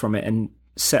confidence from it and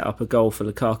set up a goal for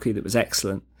Lukaku that was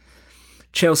excellent.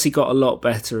 Chelsea got a lot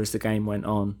better as the game went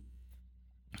on,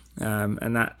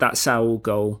 and that Saul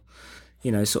goal,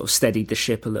 sort of steadied the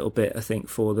ship a little bit, I think,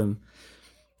 for them.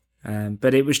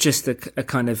 But it was just a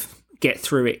kind of get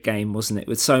through it game, wasn't it?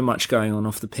 With so much going on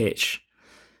off the pitch,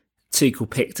 Tuchel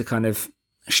picked a kind of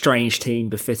strange team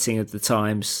befitting of the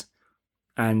times,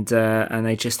 and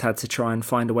they just had to try and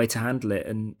find a way to handle it.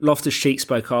 And Loftus-Cheek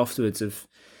spoke afterwards of,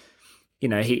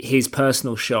 his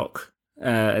personal shock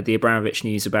at the Abramovich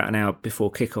news about an hour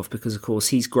before kickoff, because of course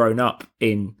he's grown up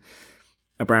in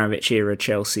Abramovich era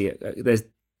Chelsea.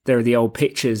 There are the old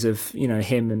pictures of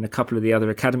him and a couple of the other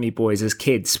academy boys as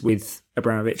kids with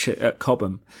Abramovich at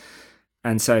Cobham.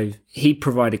 And so he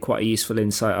provided quite a useful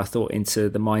insight, I thought, into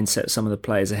the mindset of some of the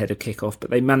players ahead of kickoff.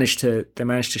 But they managed to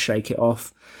shake it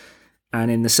off. And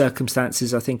in the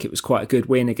circumstances, I think it was quite a good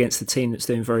win against the team that's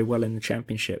doing very well in the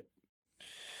Championship.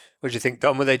 What do you think,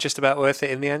 Dom? Were they just about worth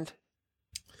it in the end?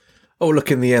 Oh,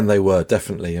 look, in the end they were,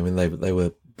 definitely. I mean, they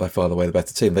were by far the way the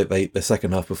better team. Their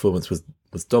second half performance was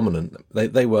dominant.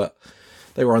 They were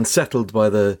unsettled by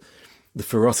the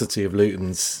ferocity of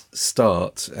Luton's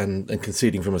start, and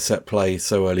conceding from a set play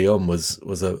so early on was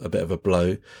a bit of a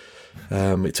blow.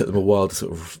 It took them a while to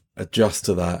sort of adjust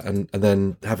to that, and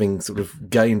then having sort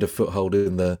of gained a foothold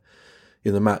in the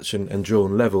match and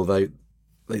drawn level,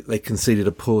 they conceded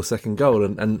a poor second goal.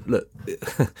 And look,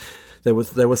 there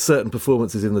were certain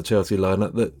performances in the Chelsea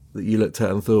lineup that you looked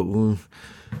at and thought,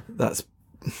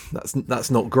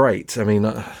 that's not great. I mean,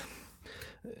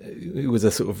 it was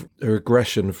a sort of a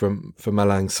regression from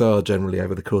Malang Sarr generally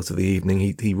over the course of the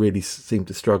evening. He really seemed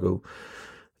to struggle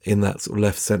in that sort of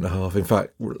left centre half. In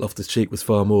fact, Loftus-Cheek was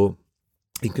far more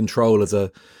in control as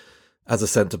a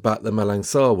centre back than Malang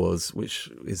Sarr was, which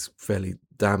is fairly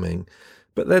damning.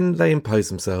 But then they imposed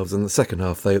themselves, and the second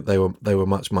half they were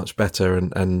much better,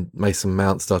 and Mason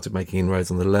Mount started making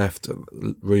inroads on the left.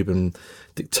 Ruben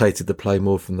dictated the play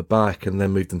more from the back, and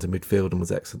then moved into midfield and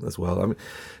was excellent as well. I mean,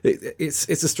 it's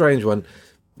a strange one.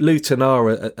 Luton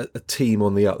are a team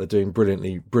on the up. They're doing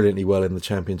brilliantly well in the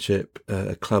Championship.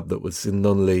 A club that was in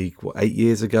non-league 8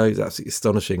 years ago. It's absolutely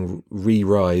astonishing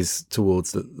re-rise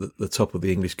towards the top of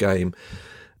the English game.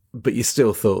 But you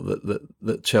still thought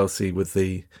that Chelsea,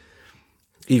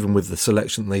 even with the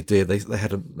selection they did, they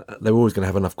were always going to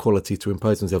have enough quality to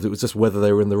impose themselves. It was just whether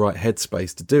they were in the right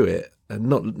headspace to do it, and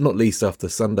not least after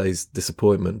Sunday's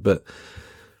disappointment. But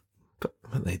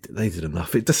they did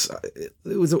enough. It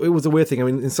was a weird thing. I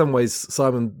mean, in some ways,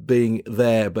 Simon being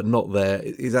there but not there,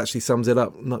 it actually sums it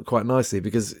up not quite nicely,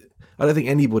 because I don't think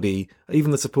anybody,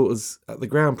 even the supporters at the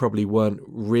ground, probably weren't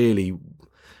really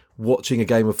watching a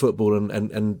game of football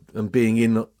and being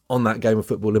in on that game of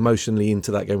football, emotionally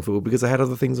into that game of football, because they had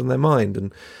other things on their mind,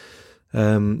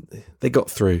 and they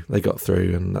got through,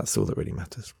 and that's all that really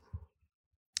matters.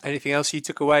 Anything else you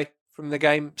took away from the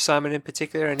game, Simon, in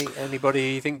particular?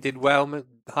 Anybody you think did well?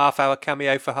 Half-hour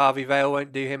cameo for Harvey Vale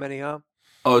won't do him any harm.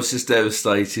 I was just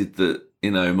devastated that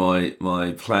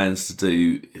my plans to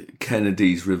do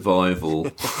Kennedy's revival.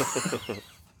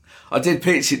 I did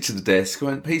pitch it to the desk. I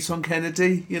went, piece on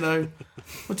Kennedy?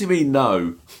 What do you mean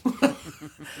no?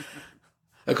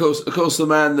 Of course, the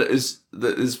man that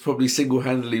is probably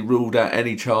single-handedly ruled out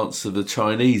any chance of a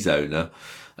Chinese owner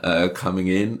coming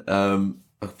in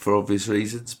for obvious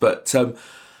reasons. But I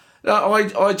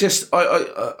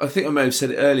think I may have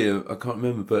said it earlier. I can't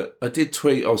remember, but I did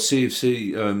tweet.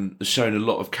 CFC has shown a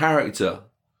lot of character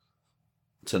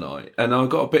tonight, and I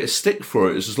got a bit of stick for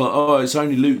it. It's just like, it's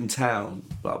only Luton Town,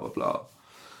 blah blah blah.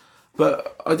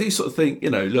 But I do sort of think,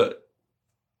 look,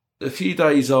 a few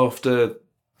days after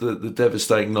the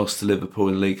devastating loss to Liverpool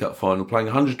in the League Cup final, playing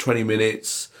 120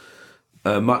 minutes,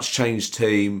 much changed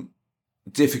team,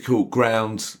 difficult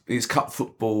ground. It's cup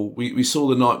football. We saw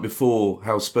the night before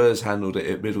how Spurs handled it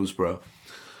at Middlesbrough.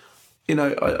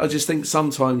 I just think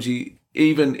sometimes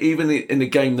even in a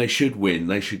game they should win,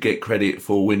 they should get credit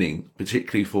for winning,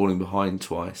 particularly falling behind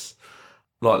twice.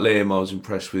 Like Liam, I was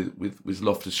impressed with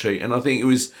Loftus-Cheek, and I think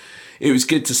it was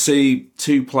good to see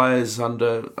two players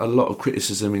under a lot of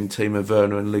criticism in Timo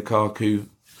Werner and Lukaku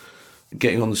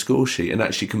getting on the score sheet and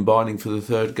actually combining for the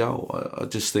third goal. I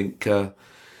just think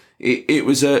it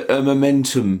was a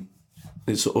momentum.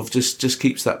 It sort of just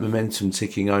keeps that momentum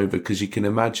ticking over, because you can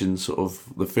imagine sort of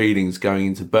the feelings going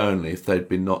into Burnley if they'd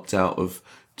been knocked out of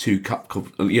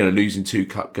losing 2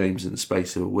 cup games in the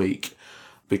space of a week.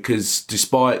 Because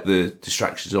despite the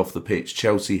distractions off the pitch,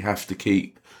 Chelsea have to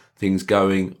keep things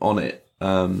going on it.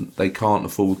 They can't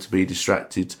afford to be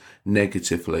distracted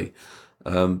negatively,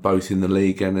 both in the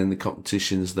league and in the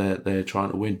competitions they're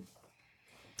trying to win.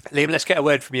 Liam, let's get a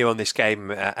word from you on this game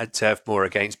at Turf Moor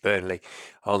against Burnley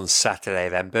on Saturday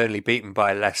then. Burnley beaten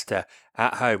by Leicester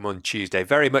at home on Tuesday.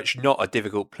 Very much not a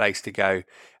difficult place to go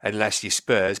unless you're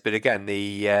Spurs. But again,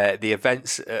 the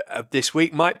events of this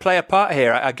week might play a part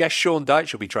here. I guess Sean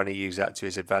Dyche will be trying to use that to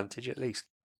his advantage at least.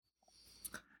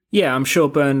 Yeah, I'm sure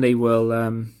Burnley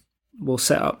will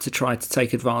set up to try to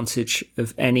take advantage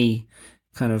of any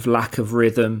kind of lack of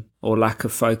rhythm or lack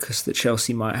of focus that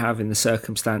Chelsea might have in the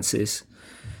circumstances.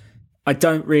 I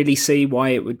don't really see why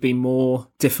it would be more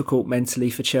difficult mentally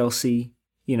for Chelsea,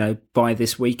 by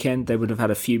this weekend. They would have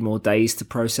had a few more days to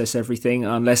process everything,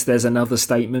 unless there's another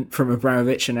statement from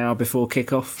Abramovich an hour before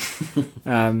kickoff,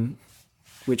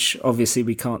 which obviously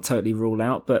we can't totally rule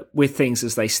out. But with things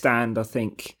as they stand, I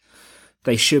think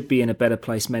they should be in a better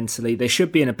place mentally. They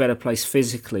should be in a better place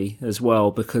physically as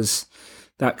well, because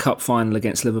that cup final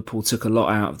against Liverpool took a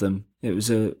lot out of them. It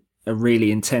was a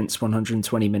really intense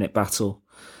 120-minute battle.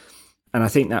 And I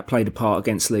think that played a part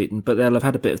against Luton, but they'll have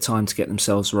had a bit of time to get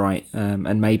themselves right,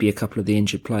 and maybe a couple of the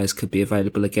injured players could be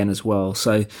available again as well.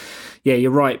 So, yeah, you're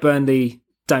right. Burnley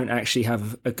don't actually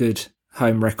have a good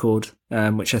home record,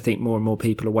 which I think more and more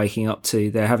people are waking up to.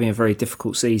 They're having a very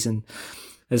difficult season.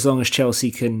 As long as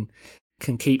Chelsea can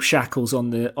keep shackles on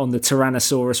the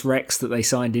Tyrannosaurus Rex that they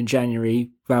signed in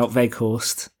January about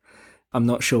Weghorst, I'm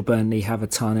not sure Burnley have a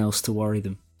ton else to worry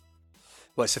them.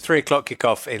 Well, it's a 3 o'clock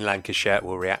kickoff in Lancashire.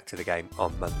 We'll react to the game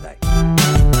on Monday.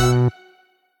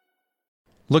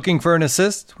 Looking for an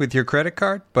assist with your credit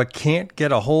card but can't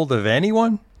get a hold of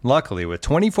anyone? Luckily, with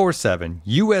 24/7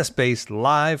 US-based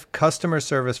live customer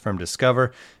service from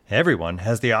Discover, everyone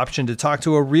has the option to talk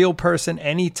to a real person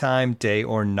anytime, day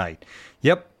or night.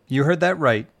 Yep, you heard that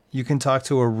right. You can talk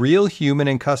to a real human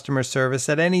in customer service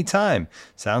at any time.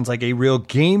 Sounds like a real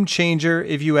game changer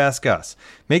if you ask us.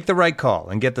 Make the right call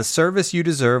and get the service you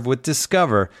deserve with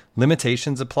Discover.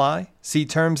 Limitations apply. See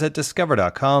terms at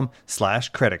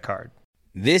discover.com/creditcard.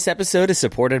 This episode is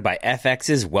supported by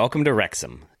FX's Welcome to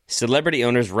Wrexham. Celebrity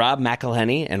owners Rob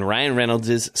McElhenney and Ryan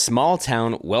Reynolds'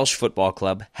 small-town Welsh football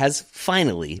club has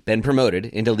finally been promoted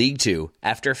into League Two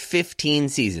after 15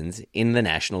 seasons in the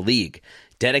National League.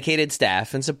 Dedicated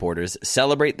staff and supporters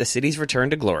celebrate the city's return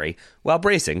to glory while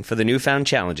bracing for the newfound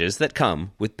challenges that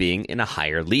come with being in a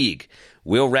higher league.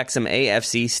 Will Wrexham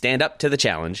AFC stand up to the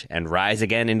challenge and rise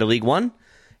again into League One?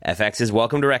 FX's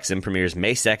Welcome to Wrexham premieres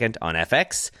May 2nd on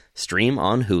FX, stream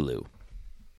on Hulu.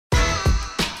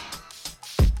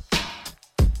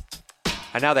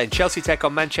 And now then, Chelsea take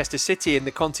on Manchester City in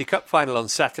the Conti Cup final on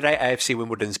Saturday. AFC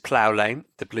Wimbledon's Plough Lane.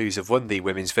 The Blues have won the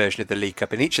women's version of the League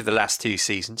Cup in each of the last 2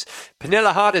 seasons.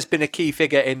 Pernilla Harder has been a key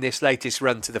figure in this latest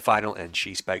run to the final, and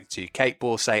she spoke to Kate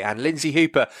Borsay and Lindsay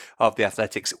Hooper of the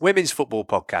Athletics Women's Football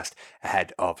Podcast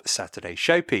ahead of Saturday's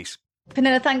showpiece.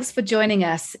 Pernilla, thanks for joining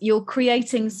us. You're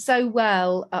creating so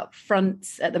well up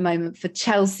front at the moment for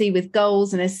Chelsea with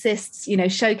goals and assists,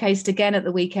 showcased again at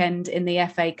the weekend in the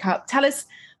FA Cup. Tell us,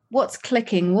 what's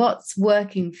clicking? What's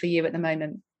working for you at the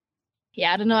moment?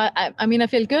 Yeah, I don't know. I mean, I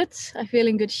feel good. I feel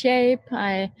in good shape.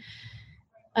 I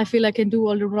feel I can do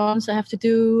all the runs I have to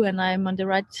do, and I'm on the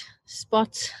right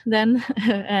spot then.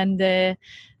 And I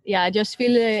just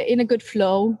feel in a good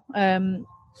flow. And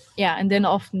then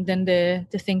often the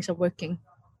things are working.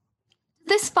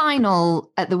 This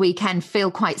final at the weekend feel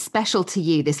quite special to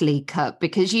you, this League Cup,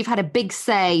 because you've had a big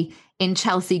say in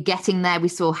Chelsea getting there. We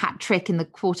saw a hat-trick in the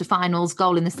quarterfinals,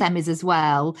 goal in the semis as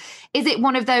well. Is it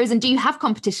one of those, and do you have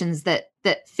competitions that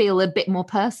feel a bit more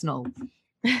personal?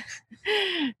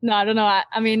 No, I don't know.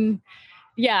 I mean,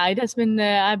 yeah, it has been,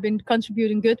 I've been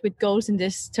contributing good with goals in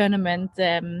this tournament.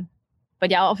 But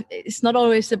yeah, it's not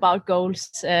always about goals.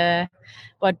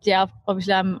 But yeah,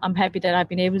 obviously I'm happy that I've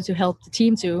been able to help the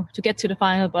team to get to the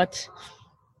final. But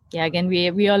yeah, again, we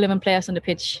are 11 players on the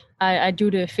pitch. I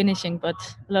do the finishing, but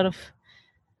a lot of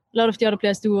the other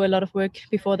players do a lot of work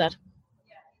before that.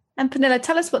 And Pernilla,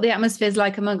 tell us what the atmosphere is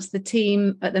like amongst the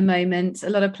team at the moment. A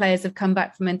lot of players have come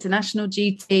back from international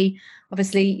duty.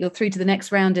 Obviously, you're through to the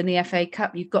next round in the FA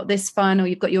Cup. You've got this final.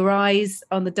 You've got your eyes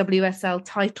on the WSL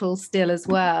title still as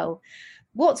well.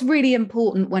 What's really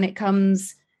important when it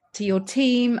comes to your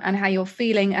team and how you're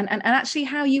feeling and actually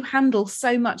how you handle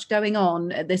so much going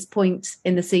on at this point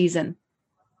in the season?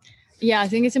 Yeah, I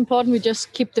think it's important we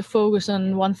just keep the focus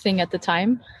on one thing at the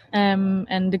time.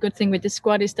 And the good thing with this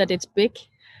squad is that it's big.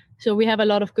 So we have a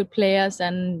lot of good players,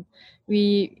 and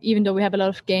even though we have a lot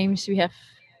of games, we have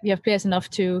players enough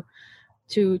to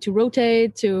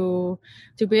rotate, to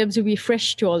be able to be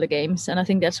fresh to all the games. And I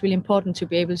think that's really important to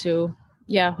be able to,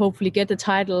 hopefully get the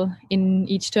title in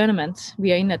each tournament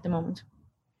we are in at the moment.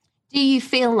 Do you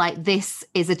feel like this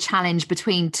is a challenge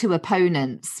between two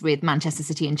opponents with Manchester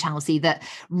City and Chelsea that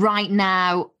right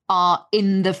now are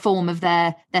in the form of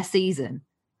their season?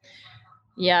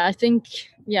 Yeah, I think,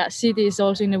 City is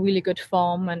also in a really good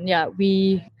form. And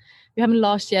we haven't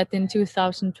lost yet in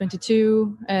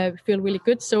 2022. We feel really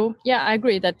good. So, I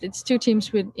agree that it's two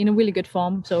teams in a really good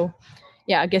form. So,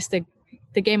 I guess the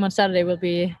game on Saturday will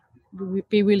be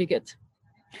really good.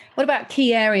 What about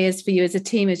key areas for you as a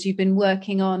team as you've been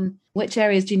working on? Which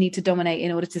areas do you need to dominate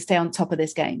in order to stay on top of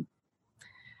this game?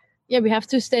 Yeah, we have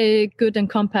to stay good and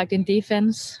compact in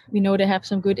defense. We know they have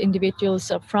some good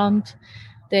individuals up front.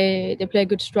 They play a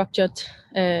good structured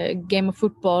game of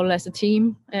football as a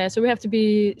team. So we have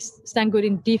to stand good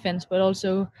in defense, but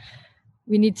also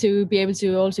we need to be able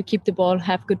to also keep the ball,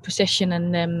 have good possession,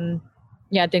 and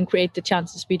then create the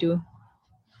chances we do.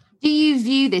 Do you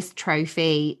view this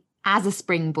trophy as a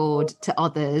springboard to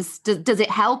others? Does it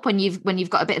help when you've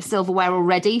got a bit of silverware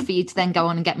already for you to then go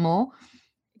on and get more?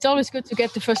 It's always good to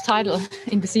get the first title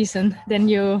in the season. Then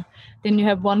you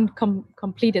have one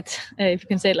completed, if you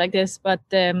can say it like this. But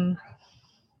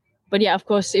of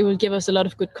course, it will give us a lot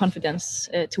of good confidence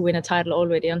to win a title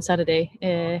already on Saturday,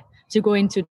 to go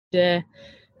into the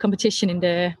competition in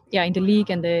the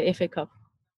league and the FA Cup.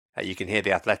 You can hear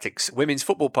the Athletics Women's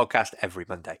Football podcast every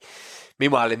Monday.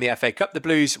 Meanwhile, in the FA Cup, the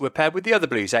Blues were paired with the other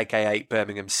Blues, aka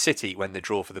Birmingham City, when the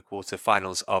draw for the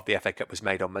quarter-finals of the FA Cup was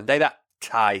made on Monday. That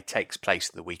tie takes place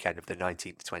in the weekend of the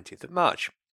 19th to 20th of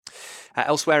March.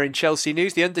 Elsewhere in Chelsea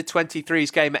news, the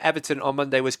under-23s game at Everton on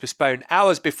Monday was postponed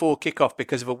hours before kick-off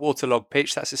because of a waterlogged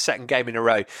pitch. That's the second game in a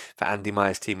row for Andy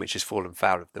Myers' team, which has fallen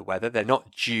foul of the weather. They're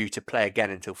not due to play again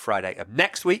until Friday of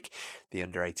next week. The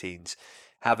under-18s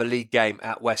have a league game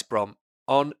at West Brom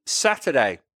on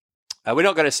Saturday. We're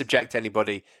not going to subject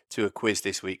anybody to a quiz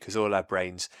this week because all our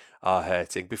brains are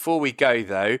hurting. Before we go,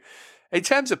 though, in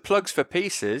terms of plugs for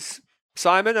pieces,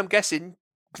 Simon, I'm guessing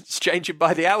it's changing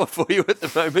by the hour for you at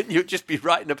the moment. You'll just be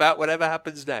writing about whatever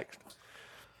happens next.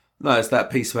 No, it's that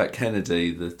piece about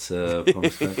Kennedy that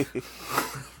promised me.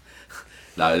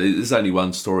 No, there's only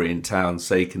one story in town,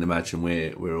 so you can imagine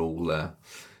we're all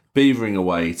beavering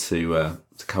away to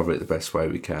cover it the best way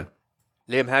we can.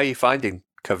 Liam, how are you finding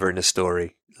covering a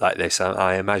story like this?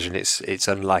 I imagine it's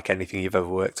unlike anything you've ever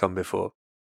worked on before.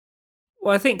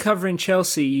 Well, I think covering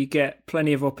Chelsea, you get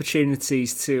plenty of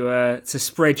opportunities to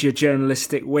spread your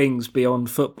journalistic wings beyond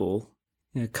football.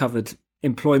 Covered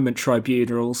employment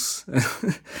tribunals,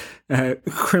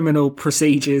 criminal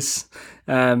procedures,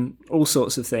 all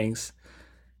sorts of things.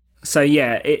 So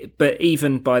but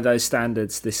even by those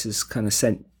standards, this has kind of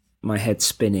sent my head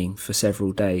spinning for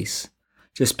several days.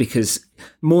 Just because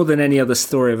more than any other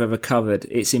story I've ever covered,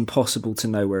 it's impossible to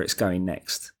know where it's going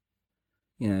next.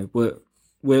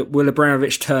 Will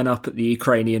Abramovich turn up at the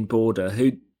Ukrainian border?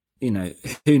 Who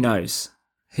knows?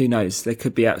 Who knows? There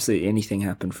could be absolutely anything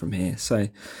happen from here. So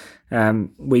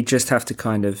we just have to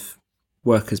kind of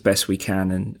work as best we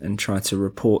can and try to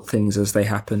report things as they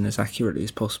happen as accurately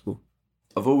as possible.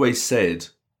 I've always said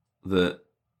that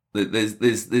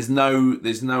there's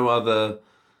no other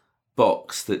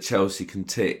box that Chelsea can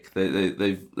tick.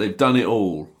 They've done it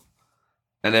all,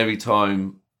 and every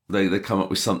time they come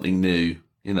up with something new.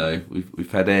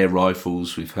 We've had air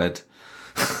rifles. We've had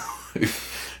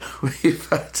we've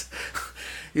had.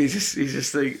 You just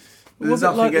think there's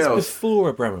nothing like else this before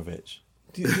Abramovich.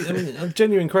 I mean, a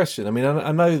genuine question. I mean,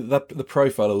 I know that the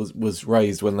profile was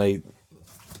raised when they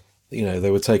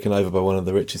were taken over by one of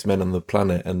the richest men on the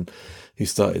planet and who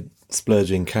started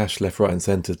splurging cash left, right and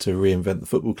centre to reinvent the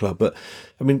football club. But,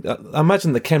 I mean, I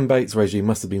imagine the Ken Bates regime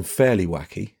must have been fairly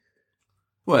wacky.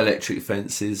 Well, electric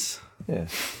fences. Yeah.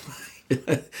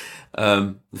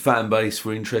 The fan base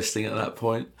were interesting at that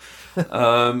point.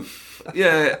 Quite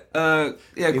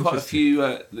a few.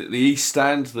 The East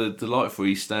Stand, the delightful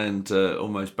East Stand,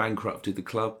 almost bankrupted the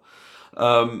club.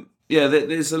 Yeah,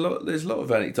 there's a lot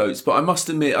of anecdotes, but I must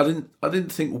admit, I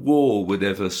didn't think war would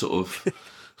ever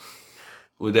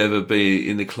be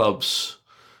in the club's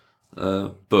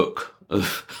book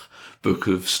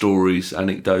of stories,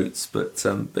 anecdotes.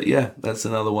 But yeah, that's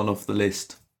another one off the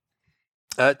list.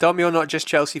 Dom, you're not just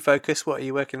Chelsea focused. What are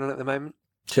you working on at the moment?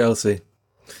 Chelsea.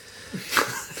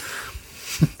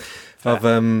 There's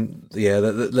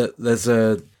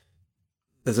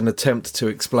an attempt to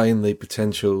explain the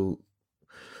potential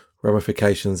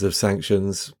ramifications of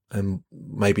sanctions, and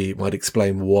maybe it might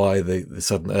explain why the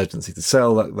sudden urgency to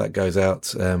sell that goes out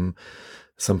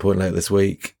some point later this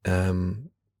week. We're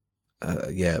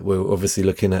obviously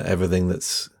looking at everything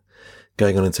that's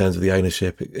going on in terms of the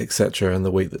ownership, etc., and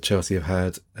the week that Chelsea have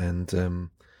had, and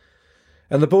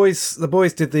the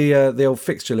boys did the old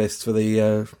fixture list for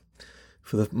the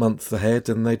month ahead,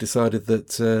 and they decided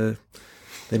that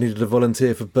they needed a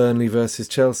volunteer for Burnley versus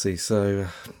Chelsea. So,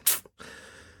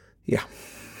 yeah,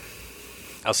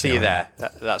 I'll see you there.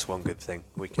 That's one good thing.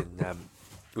 We can have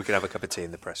a cup of tea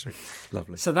in the press room.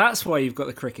 Lovely. So that's why you've got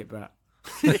the cricket bat.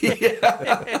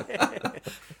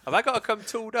 Have I got to come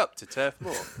tooled up to Turf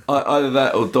Moor? Either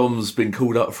that, or Dom's been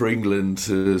called up for England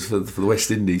for the West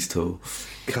Indies tour.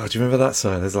 God, do you remember that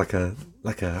side? There's like a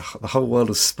the whole world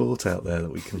of sport out there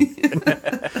that we can.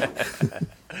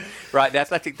 Right,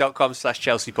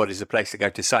 theathletic.com/ChelseaPod is the place to go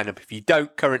to sign up. If you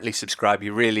don't currently subscribe,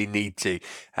 you really need to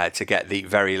get the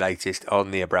very latest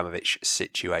on the Abramovich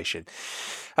situation.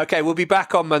 Okay, we'll be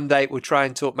back on Monday. We'll try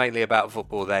and talk mainly about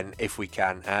football then, if we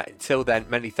can. Until then,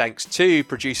 many thanks to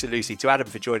producer Lucy, to Adam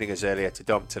for joining us earlier, to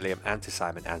Dom, to Liam, and to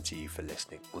Simon, and to you for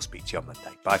listening. We'll speak to you on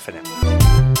Monday. Bye for now.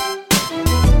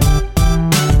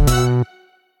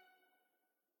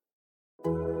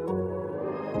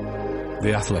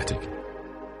 The Athletic.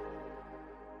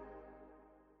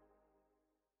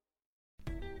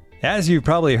 As you've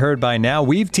probably heard by now,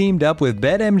 we've teamed up with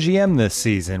BetMGM this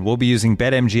season. We'll be using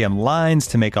BetMGM lines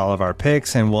to make all of our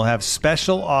picks, and we'll have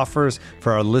special offers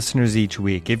for our listeners each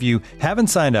week. If you haven't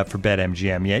signed up for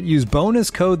BetMGM yet, use bonus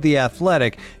code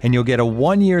THEATHLETIC, and you'll get a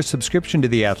 1-year subscription to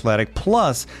The Athletic,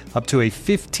 plus up to a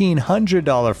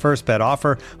 $1,500 first bet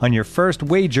offer on your first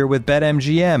wager with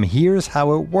BetMGM. Here's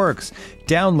how it works.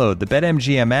 Download the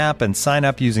BetMGM app and sign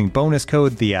up using bonus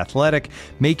code THEATHLETIC.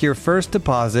 Make your first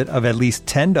deposit of at least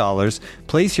 $10.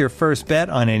 Place your first bet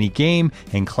on any game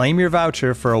and claim your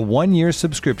voucher for a 1-year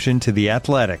subscription to The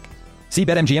Athletic. See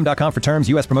BetMGM.com for terms.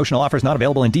 U.S. promotional offers not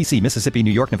available in D.C., Mississippi,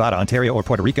 New York, Nevada, Ontario, or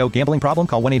Puerto Rico. Gambling problem?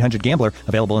 Call 1-800-GAMBLER.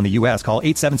 Available in the U.S. Call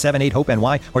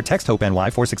 877-8-HOPE-NY or text HOPE-NY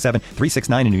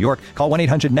 467-369 in New York. Call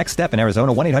 1-800-NEXT-STEP in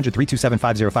Arizona.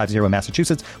 1-800-327-5050 in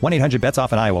Massachusetts.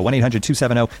 1-800-BETS-OFF in Iowa.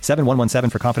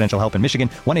 1-800-270-7117 for confidential help in Michigan.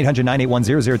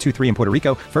 1-800-981-0023 in Puerto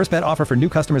Rico. First bet offer for new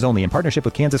customers only in partnership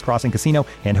with Kansas Crossing Casino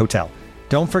and Hotel.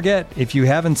 Don't forget, if you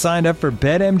haven't signed up for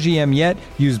BetMGM yet,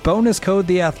 use bonus code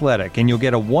THEATHLETIC and you'll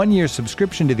get a 1-year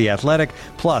subscription to The Athletic,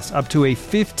 plus up to a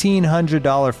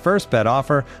 $1,500 first bet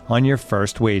offer on your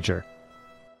first wager.